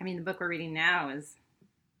 So... I mean, the book we're reading now is...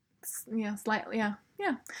 Yeah, slightly, yeah.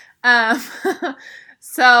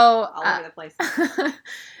 So... All over the place.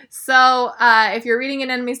 So, if you're reading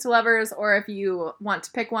in Enemies to Lovers, or if you want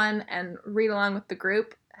to pick one and read along with the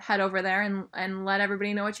group, head over there and let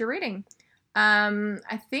everybody know what you're reading.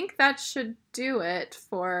 I think that should do it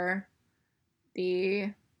for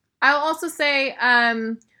the... I'll also say,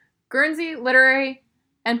 Guernsey Literary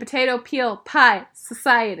and Potato Peel Pie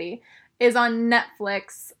Society is on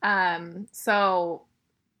Netflix, so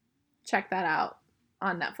check that out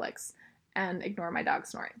on Netflix and ignore my dog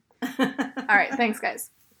snoring. All right, thanks, guys.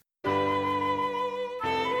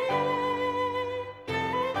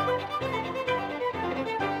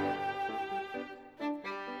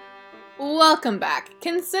 Welcome back.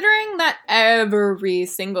 Considering that every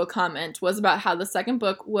single comment was about how the second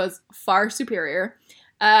book was far superior,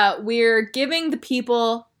 we're giving the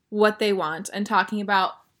people what they want and talking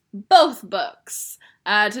about both books.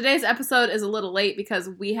 Today's episode is a little late because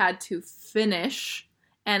we had to finish,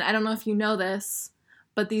 and I don't know if you know this,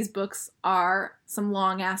 but these books are some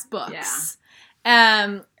long-ass books.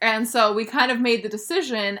 Yeah. And so we kind of made the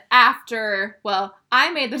decision after, well,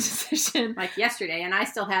 I made the decision. Like yesterday, and I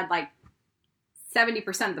still had like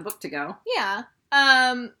 70% of the book to go. Yeah.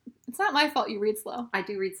 It's not my fault you read slow. I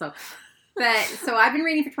do read slow. But so I've been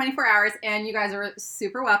reading for 24 hours, and you guys are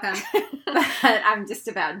super welcome. But I'm just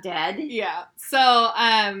about dead. Yeah. So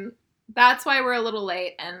that's why we're a little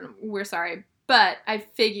late, and we're sorry. But I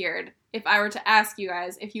figured if I were to ask you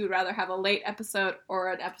guys if you would rather have a late episode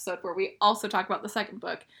or an episode where we also talk about the second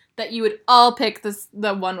book, that you would all pick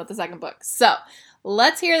the one with the second book. So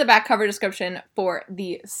let's hear the back cover description for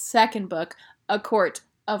the second book, A Court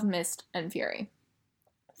of Mist and Fury.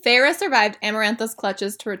 Feyre survived Amarantha's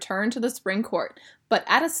clutches to return to the Spring Court, but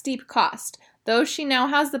at a steep cost. Though she now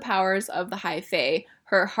has the powers of the High Fae,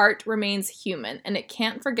 her heart remains human, and it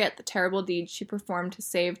can't forget the terrible deeds she performed to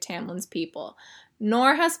save Tamlin's people.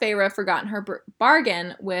 Nor has Feyre forgotten her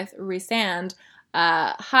bargain with Rhysand,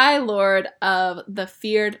 High Lord of the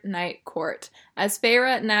feared Night Court. As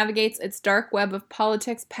Feyre navigates its dark web of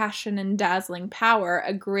politics, passion, and dazzling power,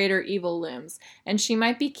 a greater evil looms, and she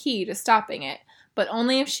might be key to stopping it. But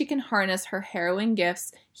only if she can harness her harrowing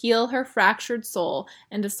gifts, heal her fractured soul,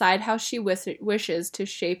 and decide how she wishes to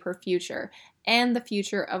shape her future, and the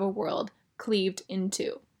future of a world cleaved in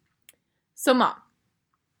two. So, Mom,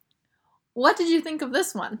 what did you think of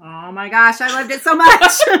this one? Oh my gosh, I loved it so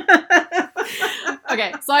much.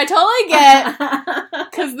 Okay, so I totally get,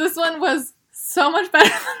 because this one was so much better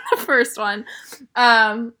than the first one.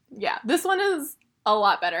 Yeah, this one is a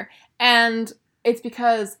lot better. And it's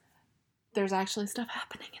because there's actually stuff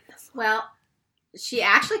happening in this one. Well, she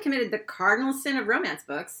actually committed the cardinal sin of romance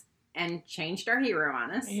books and changed our hero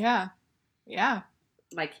on us. Yeah. Yeah.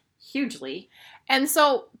 Like, hugely. And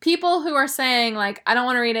so people who are saying, like, I don't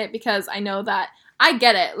want to read it because I know that, I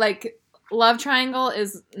get it. Like, love triangle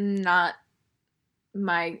is not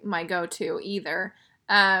my go-to either.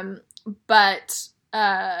 But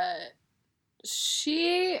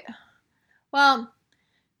she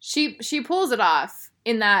pulls it off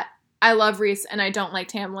in that I love Rhys and I don't like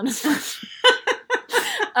Tamlin as much.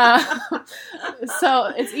 So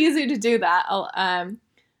it's easy to do that.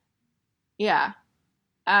 Yeah.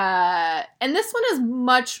 And this one is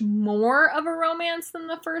much more of a romance than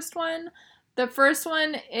the first one. The first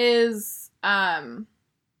one is,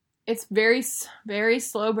 it's very, very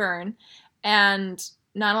slow burn and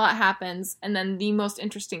not a lot happens. And then the most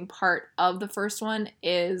interesting part of the first one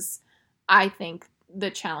is, I think, the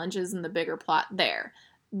challenges and the bigger plot there.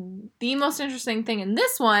 The most interesting thing in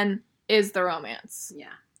this one is the romance.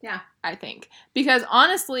 Yeah. Yeah. I think. Because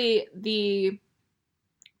honestly, the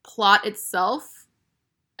plot itself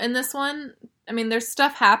in this one, I mean, there's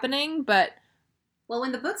stuff happening, but... Well,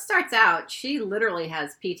 when the book starts out, she literally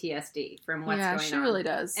has PTSD from what's going on. Yeah, she really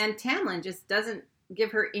does. And Tamlin just doesn't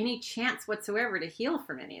give her any chance whatsoever to heal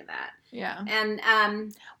from any of that. Yeah. And,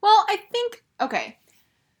 well, I think... Okay.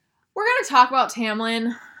 We're going to talk about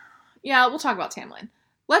Tamlin. Yeah, we'll talk about Tamlin.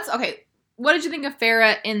 Okay, what did you think of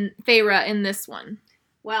Feyre in this one?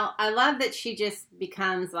 Well, I love that she just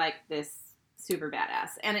becomes like this super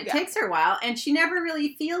badass. And it takes her a while, and she never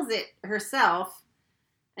really feels it herself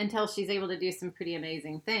until she's able to do some pretty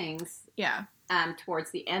amazing things. Yeah.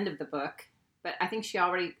 Towards the end of the book. But I think she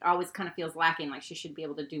always kind of feels lacking, like she should be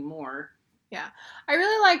able to do more. Yeah. I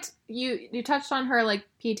really liked, you touched on her, like,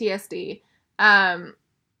 PTSD. And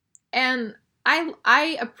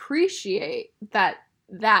I appreciate that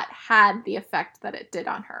had the effect that it did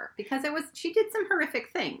on her. Because she did some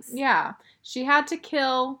horrific things. Yeah. She had to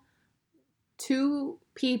kill 2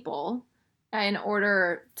 people in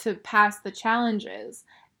order to pass the challenges.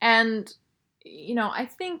 And, I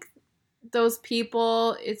think those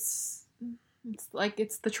people, it's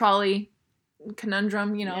the trolley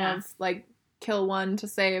conundrum, of, like, kill one to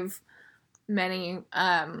save many.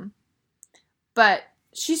 But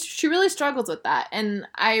she really struggles with that, and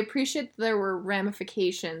I appreciate that there were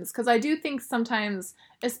ramifications, because I do think sometimes,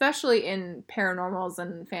 especially in paranormals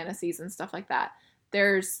and fantasies and stuff like that,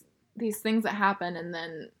 there's these things that happen and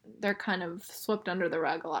then they're kind of swept under the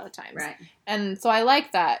rug a lot of times. Right. And so I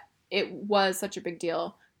like that it was such a big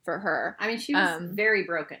deal for her. I mean, she was very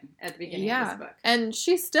broken at the beginning of this book. And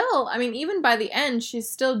she's still, I mean, even by the end, she's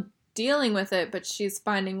still dealing with it, but she's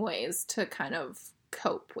finding ways to kind of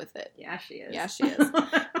cope with it. Yeah, she is. Yeah, she is.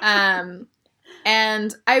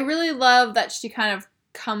 And I really love that she kind of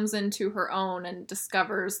comes into her own and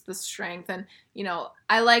discovers the strength. And,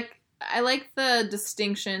 I like the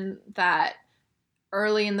distinction that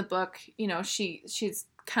early in the book, she's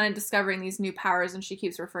kind of discovering these new powers, and she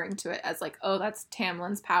keeps referring to it as like, oh, that's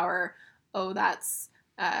Tamlin's power. Oh, that's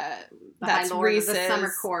Rhys's. The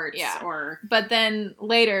Summer Court. Yeah. But then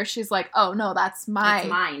later she's like, oh no, that's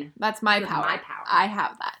mine. That's my power. My power. I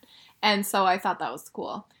have that. And so I thought that was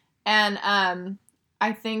cool. And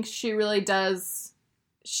I think she really does.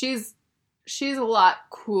 She's she's a lot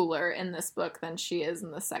cooler in this book than she is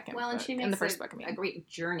in the second book. Well, and she makes in the first book, I mean. a great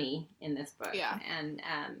journey in this book. Yeah. And,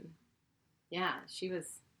 yeah, she was...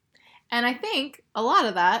 And I think a lot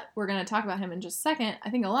of that, we're going to talk about him in just a second, I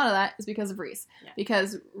think a lot of that is because of Rhys. Yeah.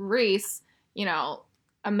 Because Rhys, you know,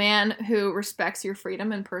 a man who respects your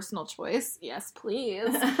freedom and personal choice, yes,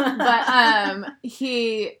 please, but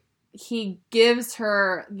he gives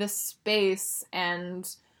her the space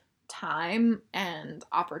and time and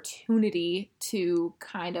opportunity to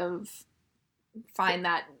kind of find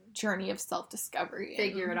that journey of self-discovery.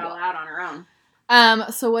 Figure it all out on her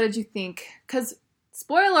own. So what did you think? Because,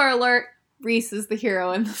 spoiler alert, Rhys is the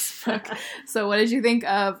hero in this book. So what did you think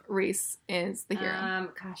of Rhys is the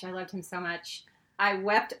hero? Gosh, I loved him so much. I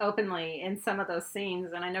wept openly in some of those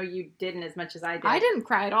scenes, and I know you didn't as much as I did. I didn't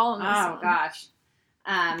cry at all in this one. Gosh.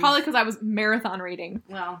 Probably because I was marathon reading.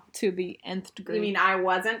 Well, to the nth degree. You mean I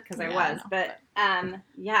wasn't? Because I was. No, but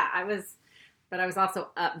yeah, I was. But I was also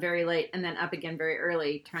up very late and then up again very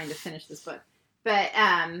early trying to finish this book. But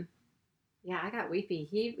yeah, I got weepy.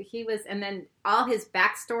 He was, and then all his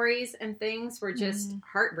backstories and things were just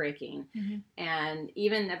heartbreaking. Mm-hmm. And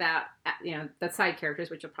even about, you know, the side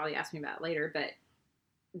characters, which you'll probably ask me about later, but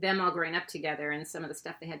them all growing up together and some of the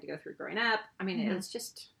stuff they had to go through growing up. I mean, it was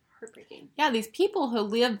just heartbreaking. Yeah, these people who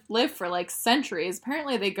live for like centuries,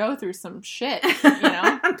 apparently they go through some shit, you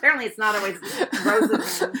know? Apparently it's not always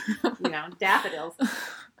roses and, you know, daffodils.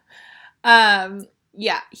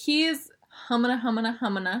 Yeah, he's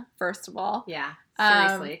humana, first of all. Yeah,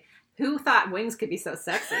 seriously. Who thought wings could be so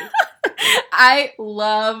sexy? I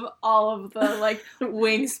love all of the, like,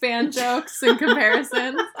 wingspan jokes and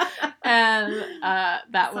comparisons. And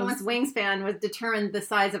Someone's wingspan was determined the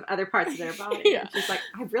size of other parts of their body. Yeah. She's like,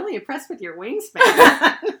 I'm really impressed with your wingspan.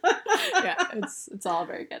 Yeah, it's all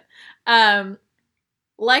very good.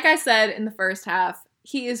 Like I said in the first half,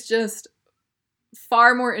 he is just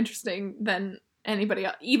far more interesting than anybody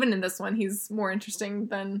else. Even in this one, he's more interesting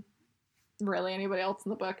than really anybody else in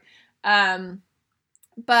the book.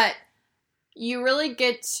 But you really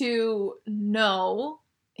get to know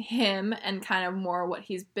him and kind of more what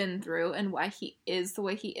he's been through and why he is the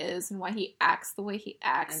way he is and why he acts the way he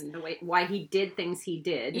acts. And why he did things he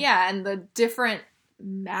did. Yeah, and the different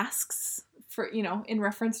masks for, you know, in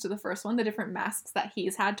reference to the first one, the different masks that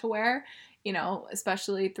he's had to wear, you know,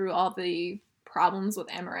 especially through all the problems with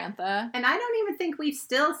Amarantha. And I don't even think we've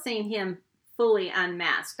still seen him fully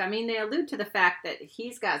unmasked. I mean, they allude to the fact that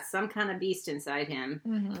he's got some kind of beast inside him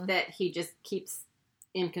that he just keeps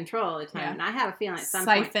in control all the time. Yeah. And I have a feeling at some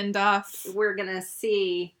siphoned off. We're going to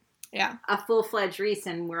see a full-fledged Rhys,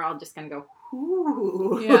 and we're all just going to go,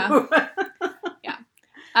 ooh. Yeah.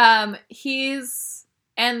 Yeah. He's,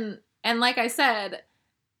 and like I said,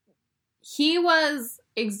 he was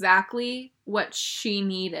exactly what she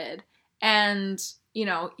needed. And, you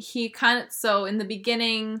know, he kind of, so in the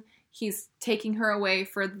beginning, he's taking her away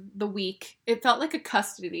for the week. It felt like a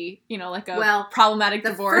custody, you know, like a problematic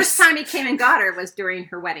divorce. The first time he came and got her was during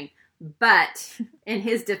her wedding. But in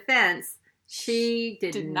his defense, she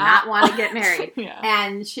did not want to get married. Yeah.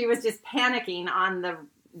 And she was just panicking on the,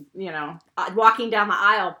 you know, walking down the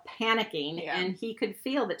aisle panicking. Yeah. And he could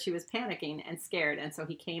feel that she was panicking and scared. And so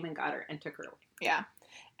he came and got her and took her away. Yeah.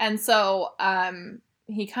 And so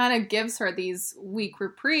he kind of gives her these week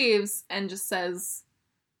reprieves and just says,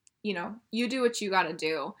 you know, you do what you got to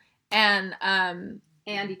do. And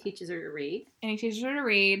he teaches her to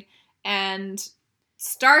read. And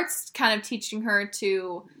starts kind of teaching her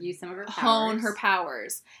to use some of her powers. Hone her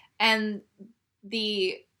powers. And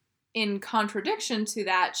in contradiction to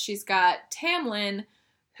that, she's got Tamlin,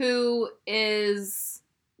 who is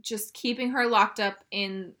just keeping her locked up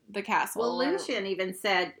in the castle. Well, Lucien even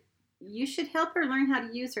said, you should help her learn how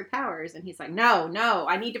to use her powers. And he's like, no,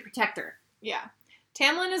 I need to protect her. Yeah.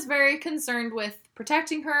 Tamlin is very concerned with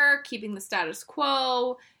protecting her, keeping the status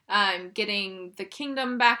quo, getting the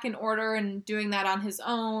kingdom back in order and doing that on his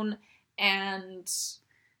own. And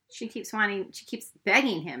she keeps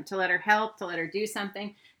begging him to let her help, to let her do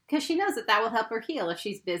something. Because she knows that will help her heal. If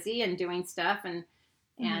she's busy and doing stuff and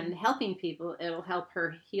helping people, it'll help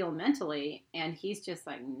her heal mentally. And he's just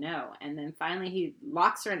like, no. And then finally he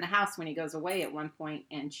locks her in the house when he goes away at one point,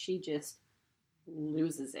 and she just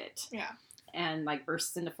loses it. Yeah. And like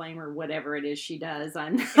bursts into flame or whatever it is she does.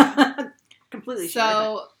 I'm completely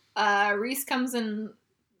sure. So Rhys comes and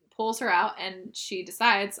pulls her out, and she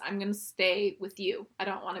decides, I'm going to stay with you. I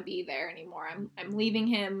don't want to be there anymore. I'm leaving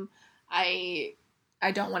him. I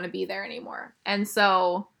don't want to be there anymore. And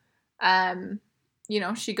so, you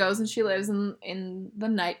know, she goes and she lives in the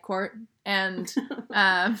Night Court and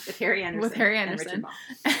with Harry Anderson.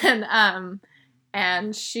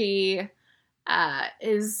 And she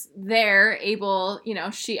is there able,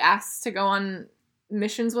 she asks to go on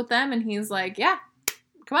missions with them, and he's like, yeah,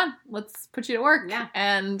 come on, let's put you to work. Yeah.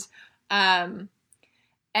 And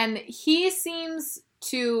he seems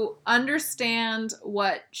to understand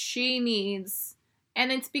what she needs,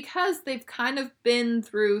 and it's because they've kind of been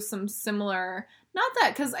through some similar, not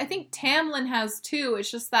that, because I think Tamlin has too, it's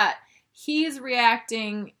just that he's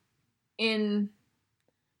reacting in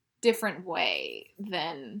different way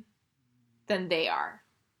than they are,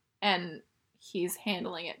 and he's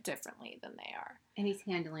handling it differently than they are. And he's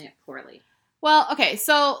handling it poorly. Well, okay,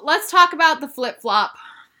 so let's talk about the flip-flop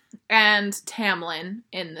and Tamlin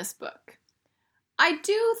in this book. I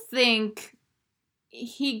do think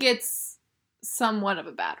he gets somewhat of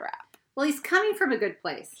a bad rap. Well, he's coming from a good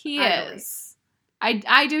place. He is.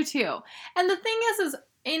 I do too. And the thing is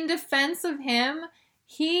in defense of him,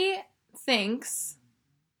 he thinks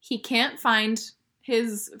he can't find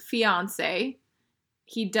his fiancée.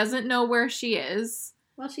 He doesn't know where she is.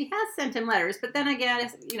 Well, she has sent him letters, but then again,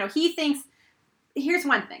 he thinks, here's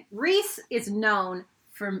one thing. Rhys is known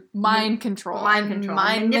for mind control,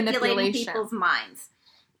 mind manipulating people's minds.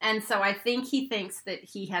 And so I think he thinks that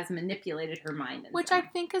he has manipulated her mind. Which I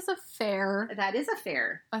think is a fair... That is a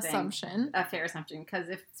fair assumption. A fair assumption, because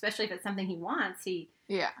especially if it's something he wants,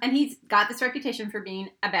 Yeah. And he's got this reputation for being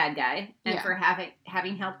a bad guy, and for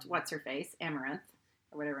having helped what's-her-face, Amaranth,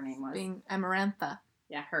 or whatever her name was. Being Amarantha.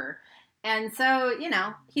 Yeah, her. And so,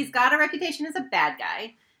 he's got a reputation as a bad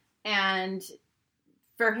guy, and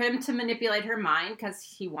for him to manipulate her mind because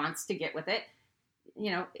he wants to get with it,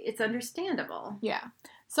 it's understandable. Yeah.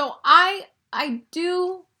 So I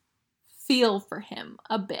do feel for him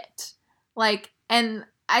a bit. And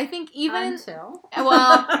I think even...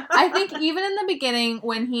 I think even in the beginning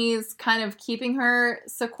when he's kind of keeping her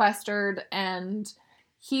sequestered and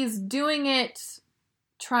he's doing it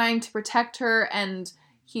trying to protect her, and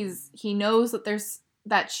he knows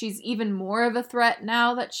that she's even more of a threat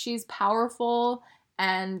now that she's powerful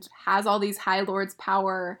and has all these High Lord's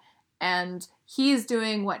power, and he's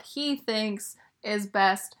doing what he thinks is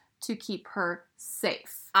best to keep her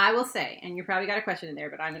safe. I will say, and you probably got a question in there,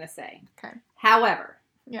 but I'm going to say. Okay. However,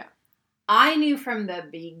 yeah, I knew from the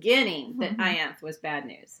beginning that Ianthe was bad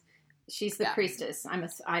news. She's the priestess. I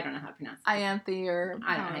don't know how to pronounce it. Ianthe, or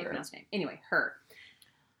I don't know how you pronounce her name. Anyway, her.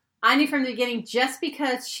 I knew from the beginning, just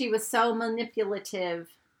because she was so manipulative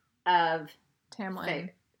of Tamlin.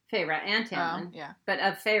 Feyre and Tamlin. Yeah. But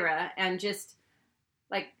of Feyre, and just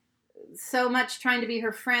so much trying to be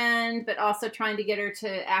her friend, but also trying to get her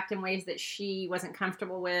to act in ways that she wasn't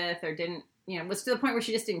comfortable with, or didn't, was to the point where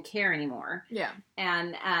she just didn't care anymore. Yeah.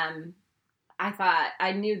 And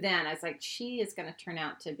I knew then, I was like, she is going to turn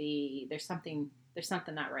out to be, there's something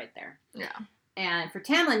not right there. Yeah. And for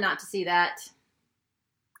Tamlin not to see that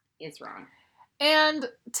is wrong. And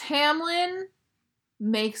Tamlin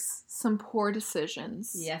makes some poor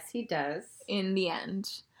decisions. Yes, he does. In the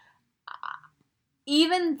end.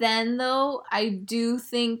 Even then, though, I do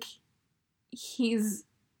think he's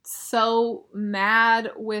so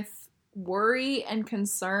mad with worry and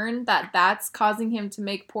concern that that's causing him to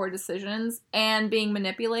make poor decisions and being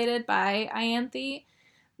manipulated by Ianthe,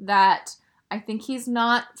 that I think he's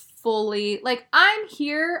not fully... I'm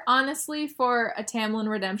here, honestly, for a Tamlin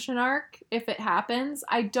redemption arc, if it happens.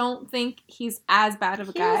 I don't think he's as bad of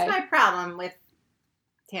a guy. Here's my problem with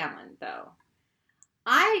Tamlin, though.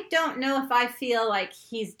 I don't know if I feel like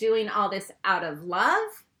he's doing all this out of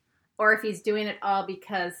love, or if he's doing it all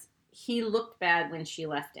because he looked bad when she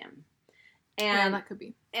left him. And, that could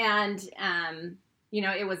be. And,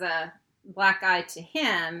 it was a black eye to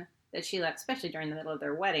him that she left, especially during the middle of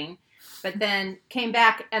their wedding, but then came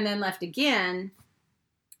back and then left again.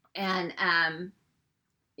 And,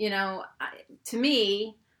 to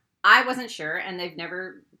me, I wasn't sure, and they've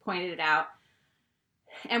never pointed it out.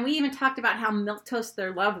 And we even talked about how milquetoast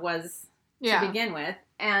their love was to begin with.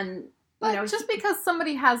 And, just because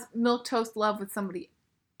somebody has milquetoast love with somebody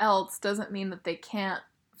else doesn't mean that they can't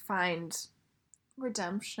find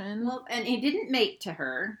redemption. Well, and he didn't mate to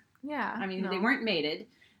her. Yeah. I mean, they weren't mated.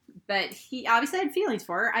 But he obviously had feelings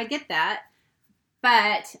for her. I get that.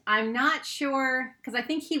 But I'm not sure, because I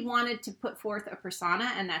think he wanted to put forth a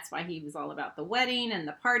persona, and that's why he was all about the wedding and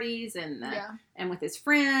the parties and and with his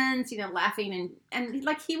friends, laughing and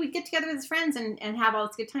he would get together with his friends and have all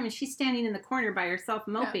this good time, and she's standing in the corner by herself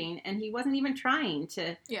moping, and he wasn't even trying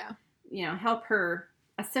to help her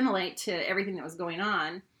assimilate to everything that was going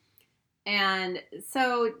on. And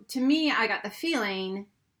so to me, I got the feeling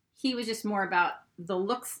he was just more about the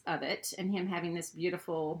looks of it and him having this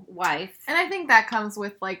beautiful wife. And I think that comes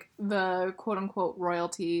with the quote unquote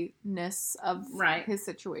royalty-ness of his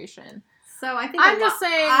situation. So I think I'm just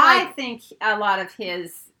saying, I like, think a lot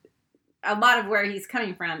of where he's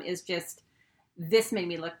coming from is just, this made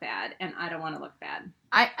me look bad, and I don't want to look bad.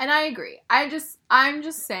 I agree. I'm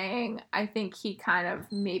just saying, I think he kind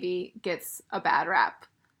of maybe gets a bad rap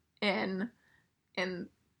in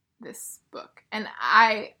this book, and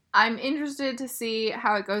I'm interested to see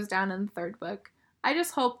how it goes down in the third book. I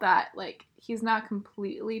just hope that, like, he's not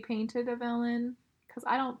completely painted a villain, because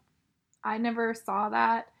I never saw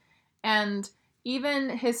that, and even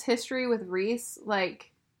his history with Reese,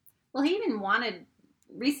 like, well,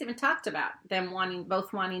 Reese even talked about them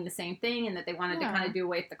both wanting the same thing, and that they wanted to kind of do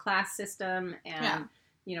away with the class system, and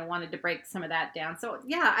wanted to break some of that down. So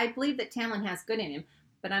yeah, I believe that Tamlin has good in him,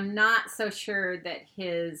 but I'm not so sure that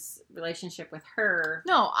his relationship with her.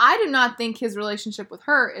 No, I do not think his relationship with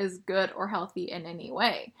her is good or healthy in any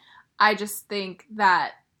way. I just think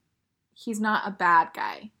that he's not a bad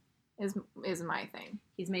guy. Is my thing.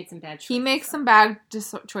 He's made some bad choices. He makes some bad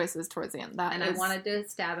choices towards the end. I wanted to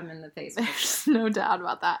stab him in the face. There's no doubt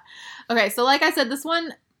about that. Okay, so like I said, this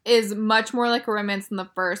one is much more like a romance than the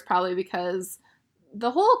first, probably because the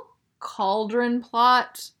whole cauldron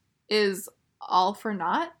plot is all for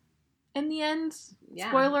naught in the end. Yeah.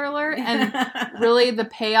 Spoiler alert. And really the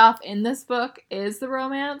payoff in this book is the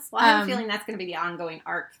romance. Well, I have a feeling that's going to be the ongoing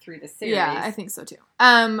arc through the series. Yeah, I think so too.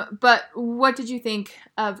 But what did you think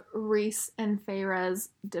of Reese and Feyre's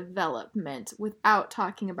development without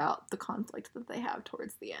talking about the conflict that they have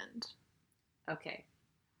towards the end? Okay.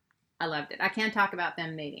 I loved it. I can't talk about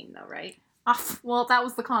them mating though, right? Well, that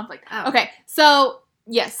was the conflict. Oh. Okay, so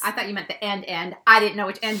yes. I thought you meant the end. I didn't know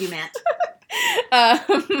which end you meant.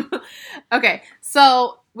 Okay,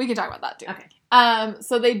 so we can talk about that too. Okay.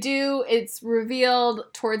 So it's revealed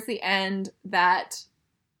towards the end that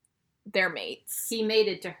they're mates. He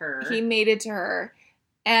mated to her.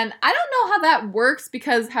 And I don't know how that works,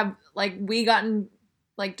 because we gotten,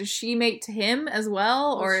 like, does she mate to him as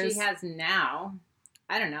well? Or she has now.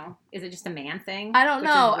 I don't know. Is it just a man thing? I don't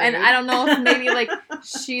know. And I don't know if maybe, like,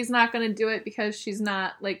 she's not going to do it because she's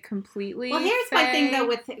not, like, completely Well, here's Fae. my thing,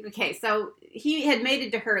 though, okay, so he had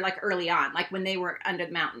mated to her, like, early on, like, when they were under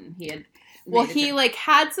the mountain. He like,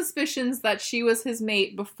 had suspicions that she was his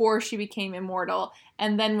mate before she became immortal,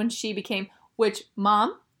 and then when she became, which,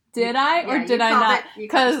 Mom, did I or did I not?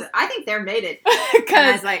 Because I think they're mated. Because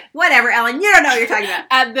I was like, whatever, Ellen, you don't know what you're talking about.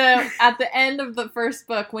 At the end of the first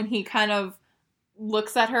book, when he kind of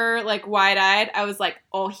looks at her, like, wide-eyed, I was like,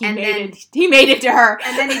 oh, he mated to her.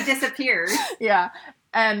 And then he disappeared. Yeah.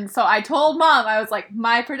 And so I told Mom, I was like,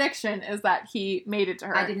 my prediction is that he mated to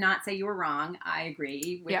her. I did not say you were wrong. I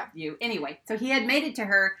agree with you. Anyway, so he had mated to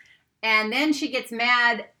her, and then she gets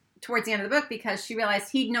mad towards the end of the book because she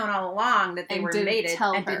realized he'd known all along that they were mated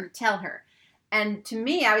and didn't tell her. And to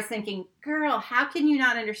me, I was thinking, girl, how can you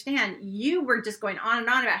not understand? You were just going on and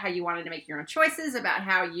on about how you wanted to make your own choices, about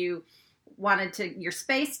how you wanted your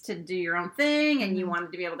space to do your own thing, and you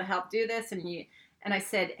wanted to be able to help do this, and I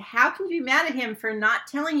said, how can you be mad at him for not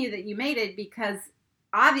telling you that you mated? Because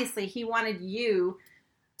obviously he wanted you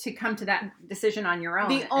to come to that decision on your own.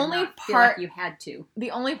 The only not feel like you had to.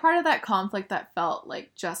 The only part of that conflict that felt,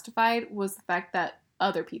 like, justified was the fact that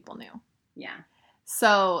other people knew. Yeah.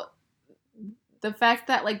 So the fact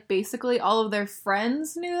that, like, basically all of their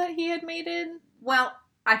friends knew that he had mated. Well,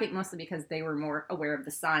 I think mostly because they were more aware of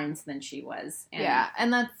the signs than she was.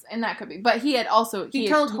 And that could be. But he had told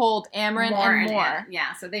Amren and more.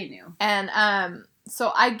 Yeah, so they knew. And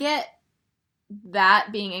so I get that,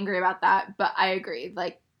 being angry about that, but I agree.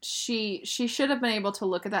 Like, she should have been able to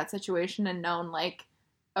look at that situation and known, like,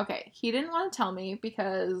 okay, he didn't want to tell me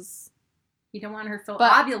because you don't want her to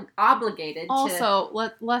feel obligated.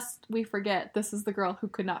 Also, lest we forget, this is the girl who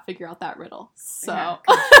could not figure out that riddle. So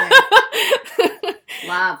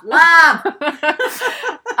love.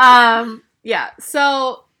 Yeah.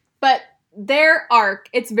 So, but their arc,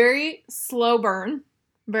 it's very slow burn.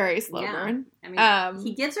 Very slow burn. I mean,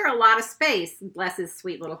 he gives her a lot of space, bless his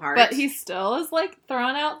sweet little heart. But he still is, like,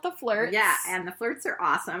 throwing out the flirts. Yeah, and the flirts are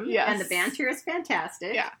awesome. Yes. And the banter is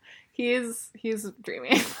fantastic. Yeah. He's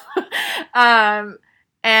dreamy.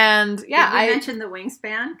 And yeah, I mentioned the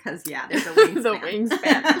wingspan, because there's a wingspan. The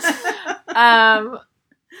wingspan.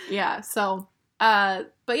 Yeah, so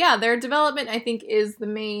but yeah, their development, I think, is the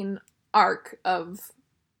main arc of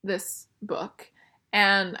this book.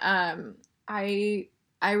 And I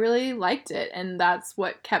really liked it, and that's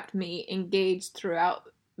what kept me engaged throughout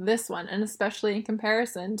this one, and especially in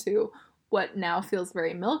comparison to what now feels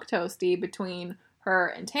very milquetoasty between her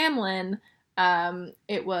and Tamlin.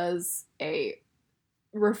 It was a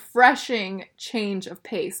refreshing change of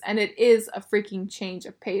pace, and it is a freaking change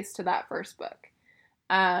of pace to that first book.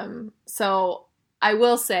 So I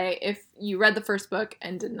will say, if you read the first book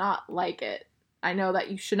and did not like it, I know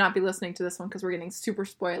that you should not be listening to this one because we're getting super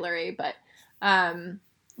spoilery, but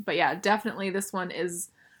yeah, definitely this one is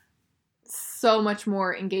so much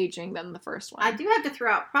more engaging than the first one. I do have to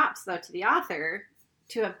throw out props, though, to the author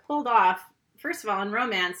to have pulled off, first of all, in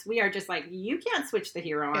romance, we are just like, you can't switch the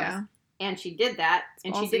hero arms. Yeah. And she did that,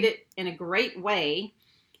 and she did it in a great way.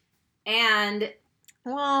 And...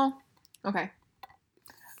 Well, okay.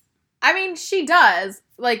 I mean, she does.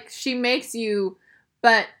 Like, she makes you,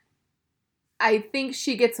 but I think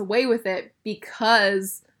she gets away with it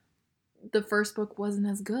because the first book wasn't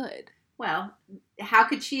as good. Well, how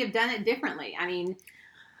could she have done it differently? I mean,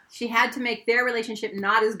 she had to make their relationship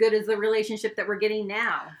not as good as the relationship that we're getting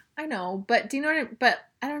now. I know, but do you know what but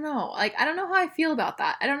I don't know. Like, I don't know how I feel about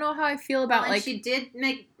that. I don't know how I feel about, like... She did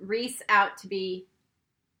make Rhys out to be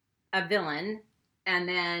a villain, and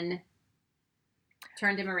then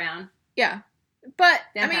turned him around. Yeah. But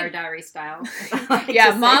Vampire Diaries style.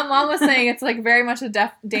 Yeah, mom was saying it's like very much a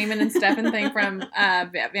Damon and Stefan thing from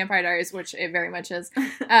Vampire Diaries, which it very much is.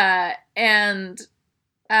 But I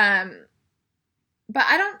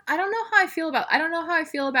don't know how I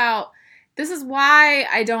feel about this is why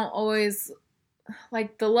I don't always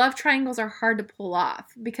like the love triangles are hard to pull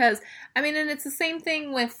off, because I mean, and it's the same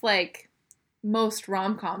thing with like most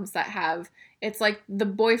rom-coms that have, it's like the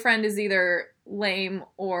boyfriend is either lame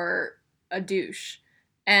or a douche,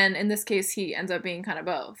 and in this case he ends up being kind of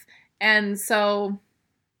both. And so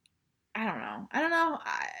I don't know how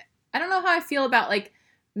I feel about like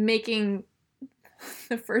making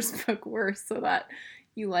the first book worse so that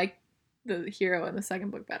you like the hero in the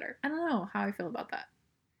second book better. I don't know how I feel about that.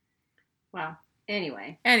 Well,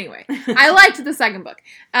 anyway I liked the second book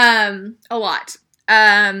a lot.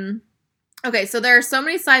 Okay, so there are so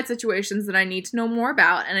many side situations that I need to know more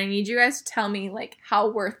about, and I need you guys to tell me like how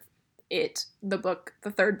worth it the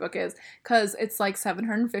third book is, because it's like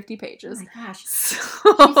 750 pages. Oh my gosh.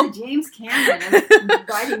 So... She's a James Cameron of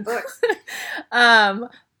writing books.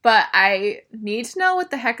 But I need to know what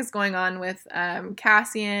the heck is going on with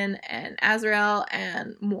Cassian and Azrael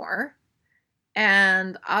and Mor.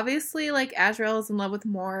 And obviously, like, Azrael is in love with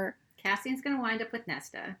Mor. Cassian's going to wind up with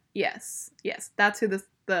Nesta. Yes. That's who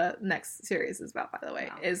the next series is about, by the way,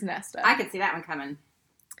 is Nesta. I could see that one coming,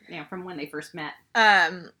 from when they first met.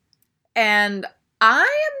 And I am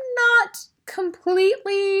not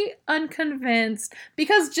completely unconvinced,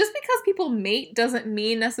 because just because people mate doesn't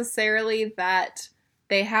mean necessarily that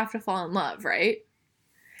they have to fall in love, right?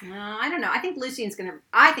 I don't know. I think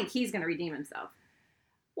he's going to redeem himself.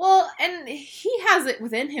 Well, and he has it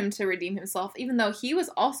within him to redeem himself, even though he was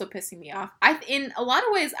also pissing me off. In a lot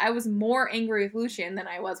of ways, I was more angry with Lucien than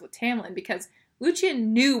I was with Tamlin, because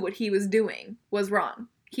Lucien knew what he was doing was wrong.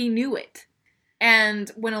 He knew it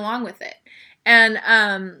and went along with it.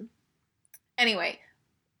 And anyway,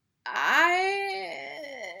 I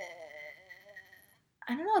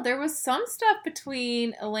don't know. There was some stuff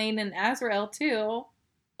between Elaine and Azrael too,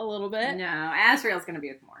 a little bit. No, Azrael's going to be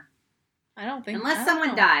with Mor. I don't think, unless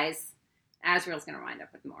someone dies, Azrael's going to wind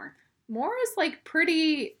up with Mor. Mor is like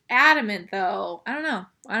pretty adamant, though. I don't know.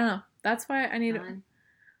 That's why I need it.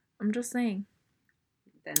 I'm just saying.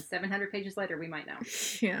 Then 700 pages later, we might know.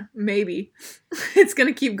 Yeah, maybe. It's going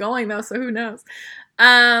to keep going, though, so who knows.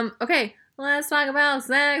 Okay, let's talk about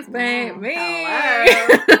sex, baby.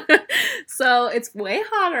 Hello. So it's way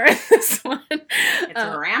hotter in this one.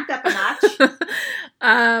 It's ramped up a notch.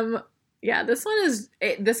 Yeah, this one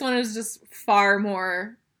is just far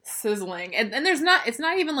more sizzling. And it's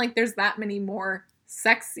not even like there's that many more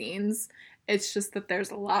sex scenes. It's just that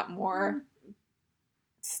there's a lot more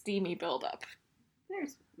steamy buildup.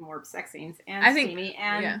 There's more sex scenes and steamy.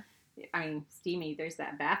 And yeah. I mean, steamy, there's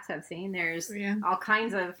that bathtub scene. There's all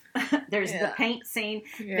kinds of... There's the paint scene.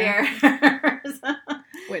 Yeah. There's...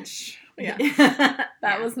 Which,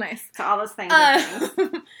 that was nice. So all those things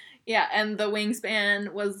yeah, and the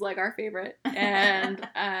wingspan was, like, our favorite. And,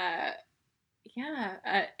 and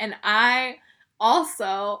I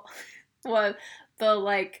also was the,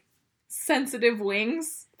 like, sensitive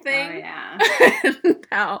wings thing.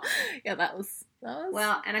 Oh, yeah. That was...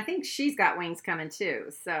 Well, and I think she's got wings coming,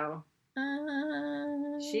 too, so...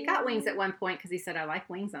 she got wings at one point because he said, I like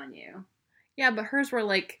wings on you. Yeah, but hers were,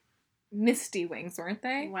 like, misty wings, weren't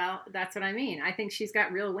they? Well, that's what I mean. I think she's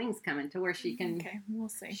got real wings coming to where she can we'll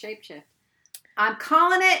see. Shapeshift. I'm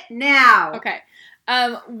calling it now. Okay.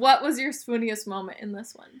 What was your spooniest moment in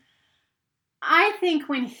this one? I think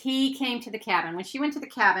when he came to the cabin, when she went to the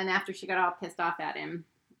cabin after she got all pissed off at him,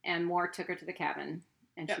 and Mor took her to the cabin,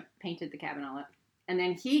 and she painted the cabin all up. And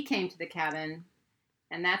then he came to the cabin,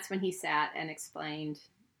 And that's when he sat and explained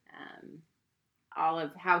all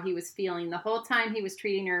of how he was feeling the whole time he was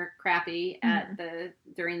treating her crappy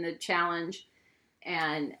during the challenge,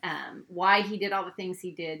 and why he did all the things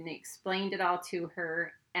he did, and he explained it all to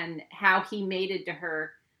her, and how he mated to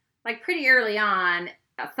her, like pretty early on.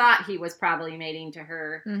 I thought he was probably mating to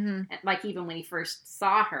her, like even when he first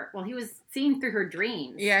saw her. Well, he was seeing through her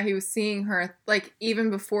dreams. Yeah, he was seeing her, like,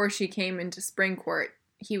 even before she came into Springcourt,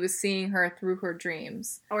 he was seeing her through her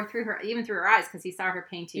dreams. Or even through her eyes, because he saw her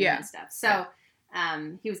painting and stuff. So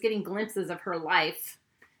he was getting glimpses of her life,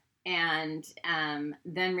 and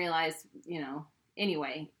then realized,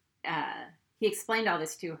 anyway, he explained all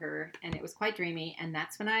this to her, and it was quite dreamy, and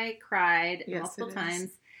that's when I cried multiple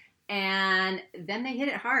times. And then they hit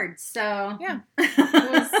it hard, so... Yeah.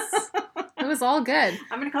 It was all good.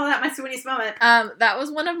 I'm going to call that my swooniest moment. That was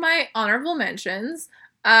one of my honorable mentions.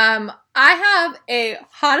 I have a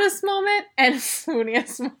hottest moment and a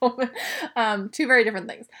swooniest moment. Two very different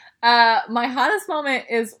things. My hottest moment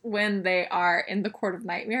is when they are in the Court of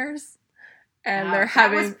Nightmares. And they're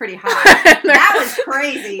having... That was pretty hot. That was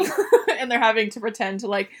crazy. And they're having to pretend to,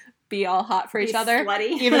 like, be all hot for each other,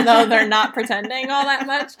 slutty. Even though they're not pretending all that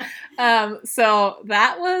much. So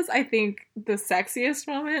that was, I think, the sexiest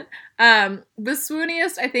moment. The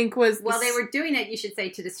swooniest, I think, was... Well, they were doing it, you should say,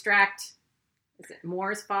 to distract... Is it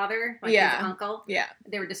Moore's father? Like his uncle? Yeah.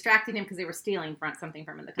 They were distracting him because they were stealing something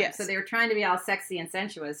from him at the time. Yes. So they were trying to be all sexy and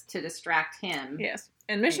sensuous to distract him. Yes.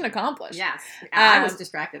 And mission accomplished. Yes. I was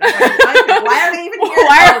distracted. Why are they even here?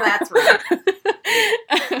 That's right.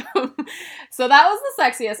 So that was the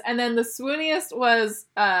sexiest. And then the swooniest was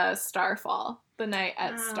Starfall. The night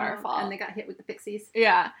at Starfall. And they got hit with the pixies.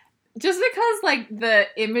 Yeah. Just because, like, the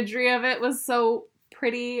imagery of it was so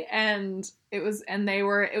pretty, and it was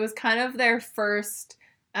kind of their first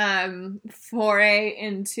foray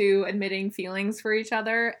into admitting feelings for each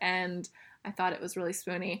other, and I thought it was really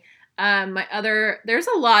swoony. There's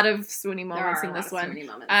a lot of swoony moments in this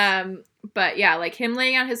one. But yeah, like him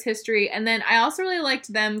laying out his history, and then I also really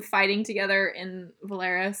liked them fighting together in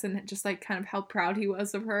Valeris, and just like kind of how proud he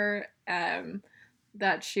was of her,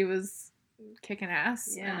 that she was kicking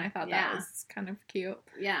ass, and I thought that was kind of cute.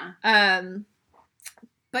 Yeah.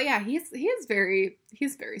 But yeah, he's very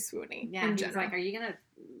swoony. Yeah, he's general. Like, are you gonna,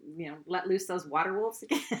 let loose those water wolves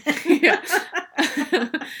again? Yeah.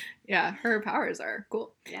 Yeah, her powers are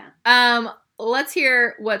cool. Yeah. Let's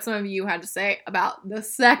hear what some of you had to say about the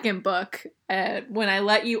second book. When I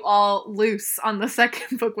let you all loose on the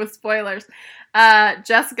second book with spoilers,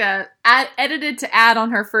 Jessica edited to add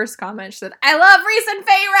on her first comment. She said, "I love Rhys and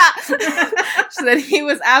Feyre." She said he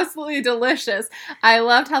was absolutely delicious. I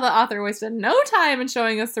loved how the author wasted no time in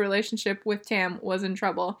showing us the relationship with Tam was in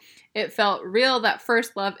trouble. It felt real that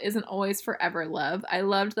first love isn't always forever love. I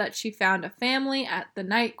loved that she found a family at the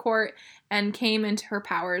Night Court and came into her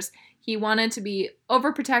powers. He wanted to be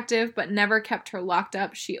overprotective, but never kept her locked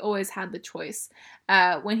up. She always had the choice.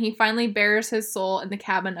 When he finally bears his soul in the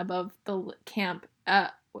cabin above the camp,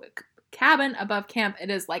 it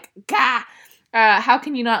is like, gah! How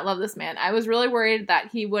can you not love this man? I was really worried that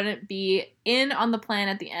he wouldn't be in on the plan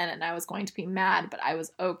at the end, and I was going to be mad, but I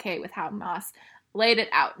was okay with how Moss laid it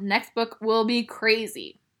out. Next book will be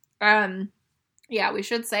crazy. Yeah, we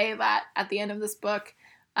should say that at the end of this book,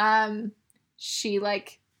 she,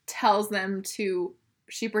 like, tells them to,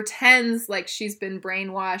 she pretends like she's been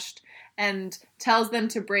brainwashed and tells them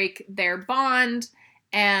to break their bond,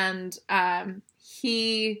 and the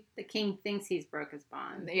king thinks he's broke his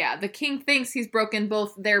bond. Yeah, the king thinks he's broken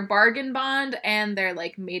both their bargain bond and their,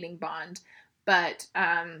 like, mating bond, but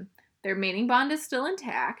their mating bond is still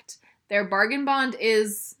intact. Their bargain bond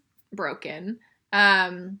is broken,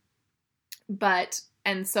 and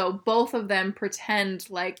so both of them pretend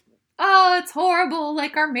like, oh, it's horrible,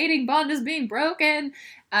 like our mating bond is being broken.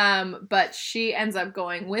 But she ends up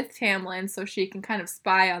going with Tamlin so she can kind of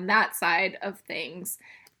spy on that side of things.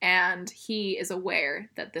 And he is aware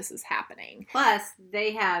that this is happening. Plus,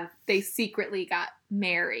 they secretly got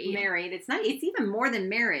married. It's even more than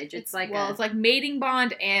marriage. It's like mating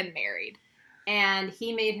bond and married. And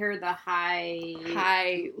he made her the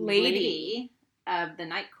high lady of the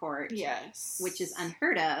Night Court. Yes. Which is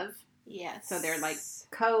unheard of. Yes. So they're like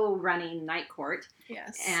co-running Night Court.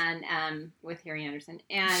 Yes. And with Harry Anderson.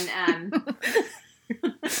 And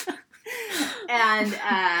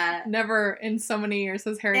never in so many years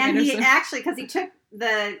has Harry Anderson. And he actually, because he took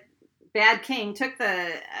the bad king, took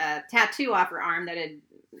the tattoo off her arm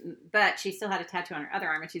but she still had a tattoo on her other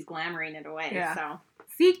arm, and she's glamoring it away. Yeah. So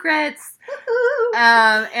secrets.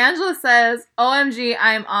 Angela says, OMG,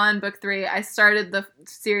 I'm on book 3. I started the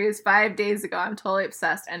series 5 days ago. I'm totally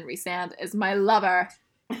obsessed, and Rhysand is my lover.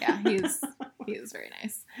 Yeah, he is very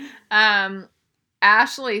nice.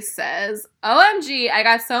 Ashley says, OMG, I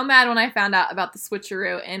got so mad when I found out about the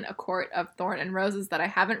switcheroo in A Court of Thorn and Roses that I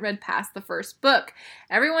haven't read past the first book.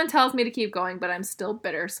 Everyone tells me to keep going, but I'm still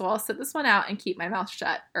bitter, so I'll sit this one out and keep my mouth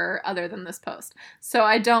shut, or other than this post, so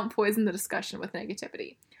I don't poison the discussion with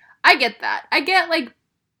negativity. I get that. I get, like,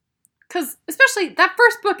 because especially that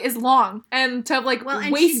first book is long, and to have, like,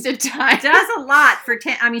 wasted time. Does a lot for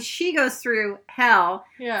she goes through hell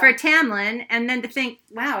for Tamlin, and then to think,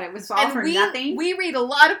 wow, it was all for nothing. We read a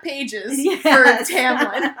lot of pages for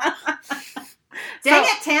Tamlin. Dang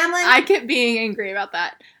it, Tamlin! I kept being angry about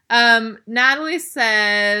that. Natalie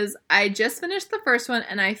says, I just finished the first one,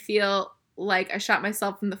 and I feel like I shot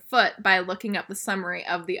myself in the foot by looking up the summary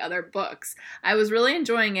of the other books. I was really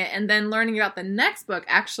enjoying it, and then learning about the next book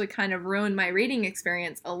actually kind of ruined my reading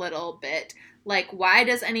experience a little bit. Like, why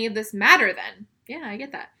does any of this matter then? Yeah, I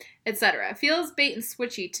get that. Etc. Feels bait and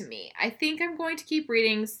switchy to me. I think I'm going to keep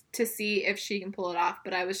reading to see if she can pull it off,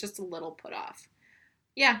 but I was just a little put off.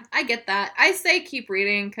 Yeah, I get that. I say keep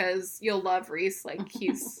reading because you'll love Rhys. Like,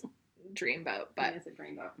 he's dreamboat. But it's a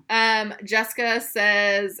dreamboat. Jessica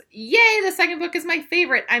says, yay, the second book is my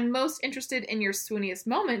favorite. I'm most interested in your swooniest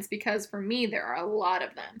moments because for me there are a lot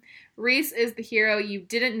of them. Rhys is the hero you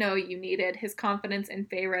didn't know you needed. His confidence in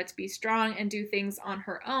Feyre to be strong and do things on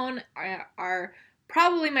her own are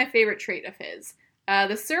probably my favorite trait of his.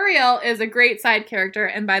 The Suriel is a great side character,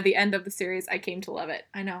 and by the end of the series I came to love it.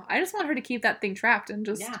 I know. I just want her to keep that thing trapped and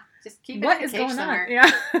just keep it what in is a cage going somewhere. on?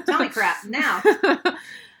 Yeah. Tell me crap now.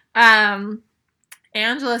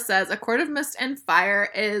 Angela says, A Court of Mist and Fire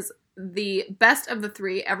is the best of the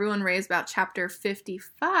three. Everyone raves about chapter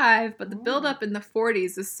 55, but the build-up in the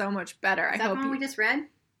 40s is so much better. Is that the one we just read?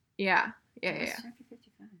 Yeah. Chapter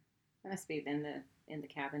 55. That must be in the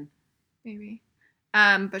cabin. Maybe.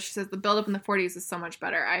 But she says the build-up in the 40s is so much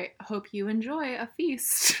better. I hope you enjoy a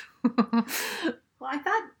feast. Well,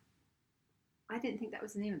 I didn't think that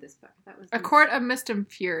was the name of this book. That was A Court of Mist and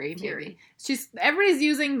Fury. Maybe. Everybody's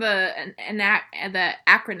using the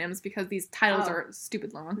acronyms because these titles are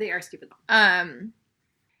stupid long. They are stupid long.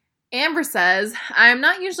 Amber says, I'm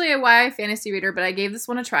not usually a YA fantasy reader, but I gave this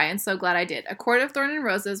one a try and so glad I did. A Court of Thorn and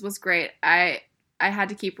Roses was great. I had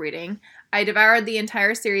to keep reading. I devoured the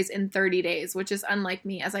entire series in 30 days, which is unlike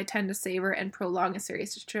me as I tend to savor and prolong a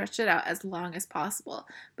series to stretch it out as long as possible.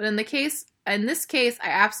 But in this case, I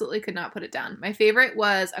absolutely could not put it down. My favorite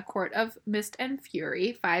was A Court of Mist and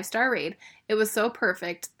Fury, 5-star raid. It was so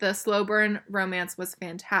perfect. The slow burn romance was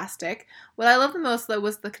fantastic. What I loved the most, though,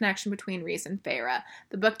 was the connection between Rhys and Feyre.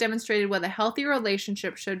 The book demonstrated what a healthy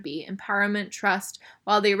relationship should be, empowerment, trust,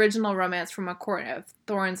 while the original romance from A Court of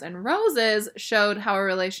Thorns and Roses showed how a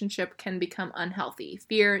relationship can become unhealthy.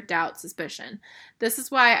 Fear, doubt, suspicion. This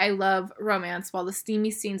is why I love romance. While the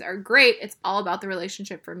steamy scenes are great, it's all about the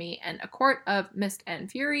relationship for me, and A Court of Mist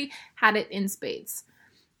and Fury had it in spades.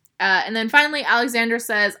 And then finally, Alexandra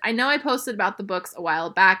says, I know I posted about the books a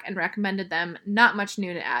while back and recommended them. Not much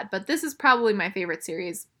new to add, but this is probably my favorite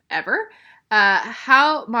series ever.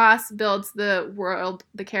 How Moss builds the world,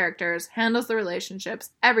 the characters, handles the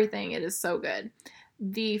relationships, everything. It is so good.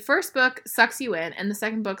 The first book sucks you in, and the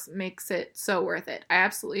second book makes it so worth it. I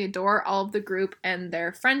absolutely adore all of the group and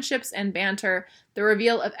their friendships and banter. The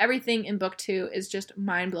reveal of everything in book 2 is just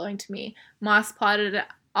mind-blowing to me. Moss plotted it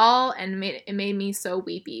all, and it made me so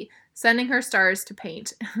weepy. Sending her stars to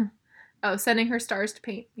paint. Sending her stars to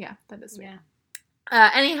paint. Yeah, that is sweet. Yeah.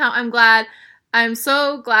 Anyhow, I'm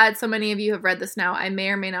so glad so many of you have read this now. I may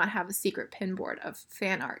or may not have a secret pin board of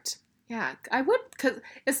fan art. Yeah, I would, because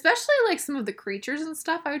especially like some of the creatures and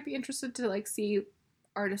stuff, I would be interested to like see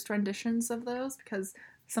artist renditions of those, because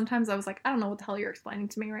sometimes I was like, I don't know what the hell you're explaining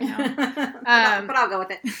to me right now. But I'll go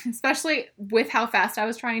with it. Especially with how fast I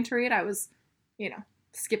was trying to read, I was,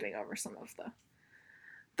 skipping over some of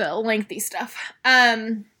the lengthy stuff. Yeah,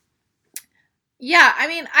 I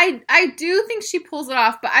mean, I do think she pulls it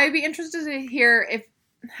off, but I'd be interested to hear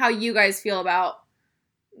how you guys feel about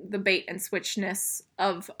the bait and switchness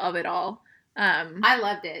of it all. I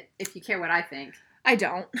loved it, if you care what I think. I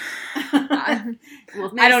don't. Well,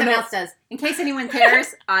 maybe someone else does. In case anyone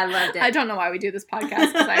cares, I loved it. I don't know why we do this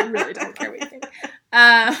podcast, because I really don't care what you think.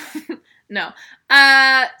 No.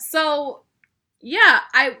 So, yeah,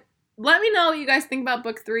 let me know what you guys think about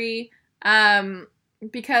book 3,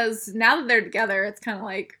 because now that they're together, it's kind of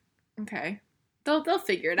like, okay, they'll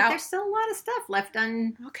figure it out. There's still a lot of stuff left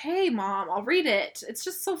Okay, Mom, I'll read it. It's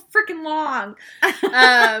just so freaking long.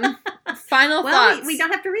 Final thoughts. We don't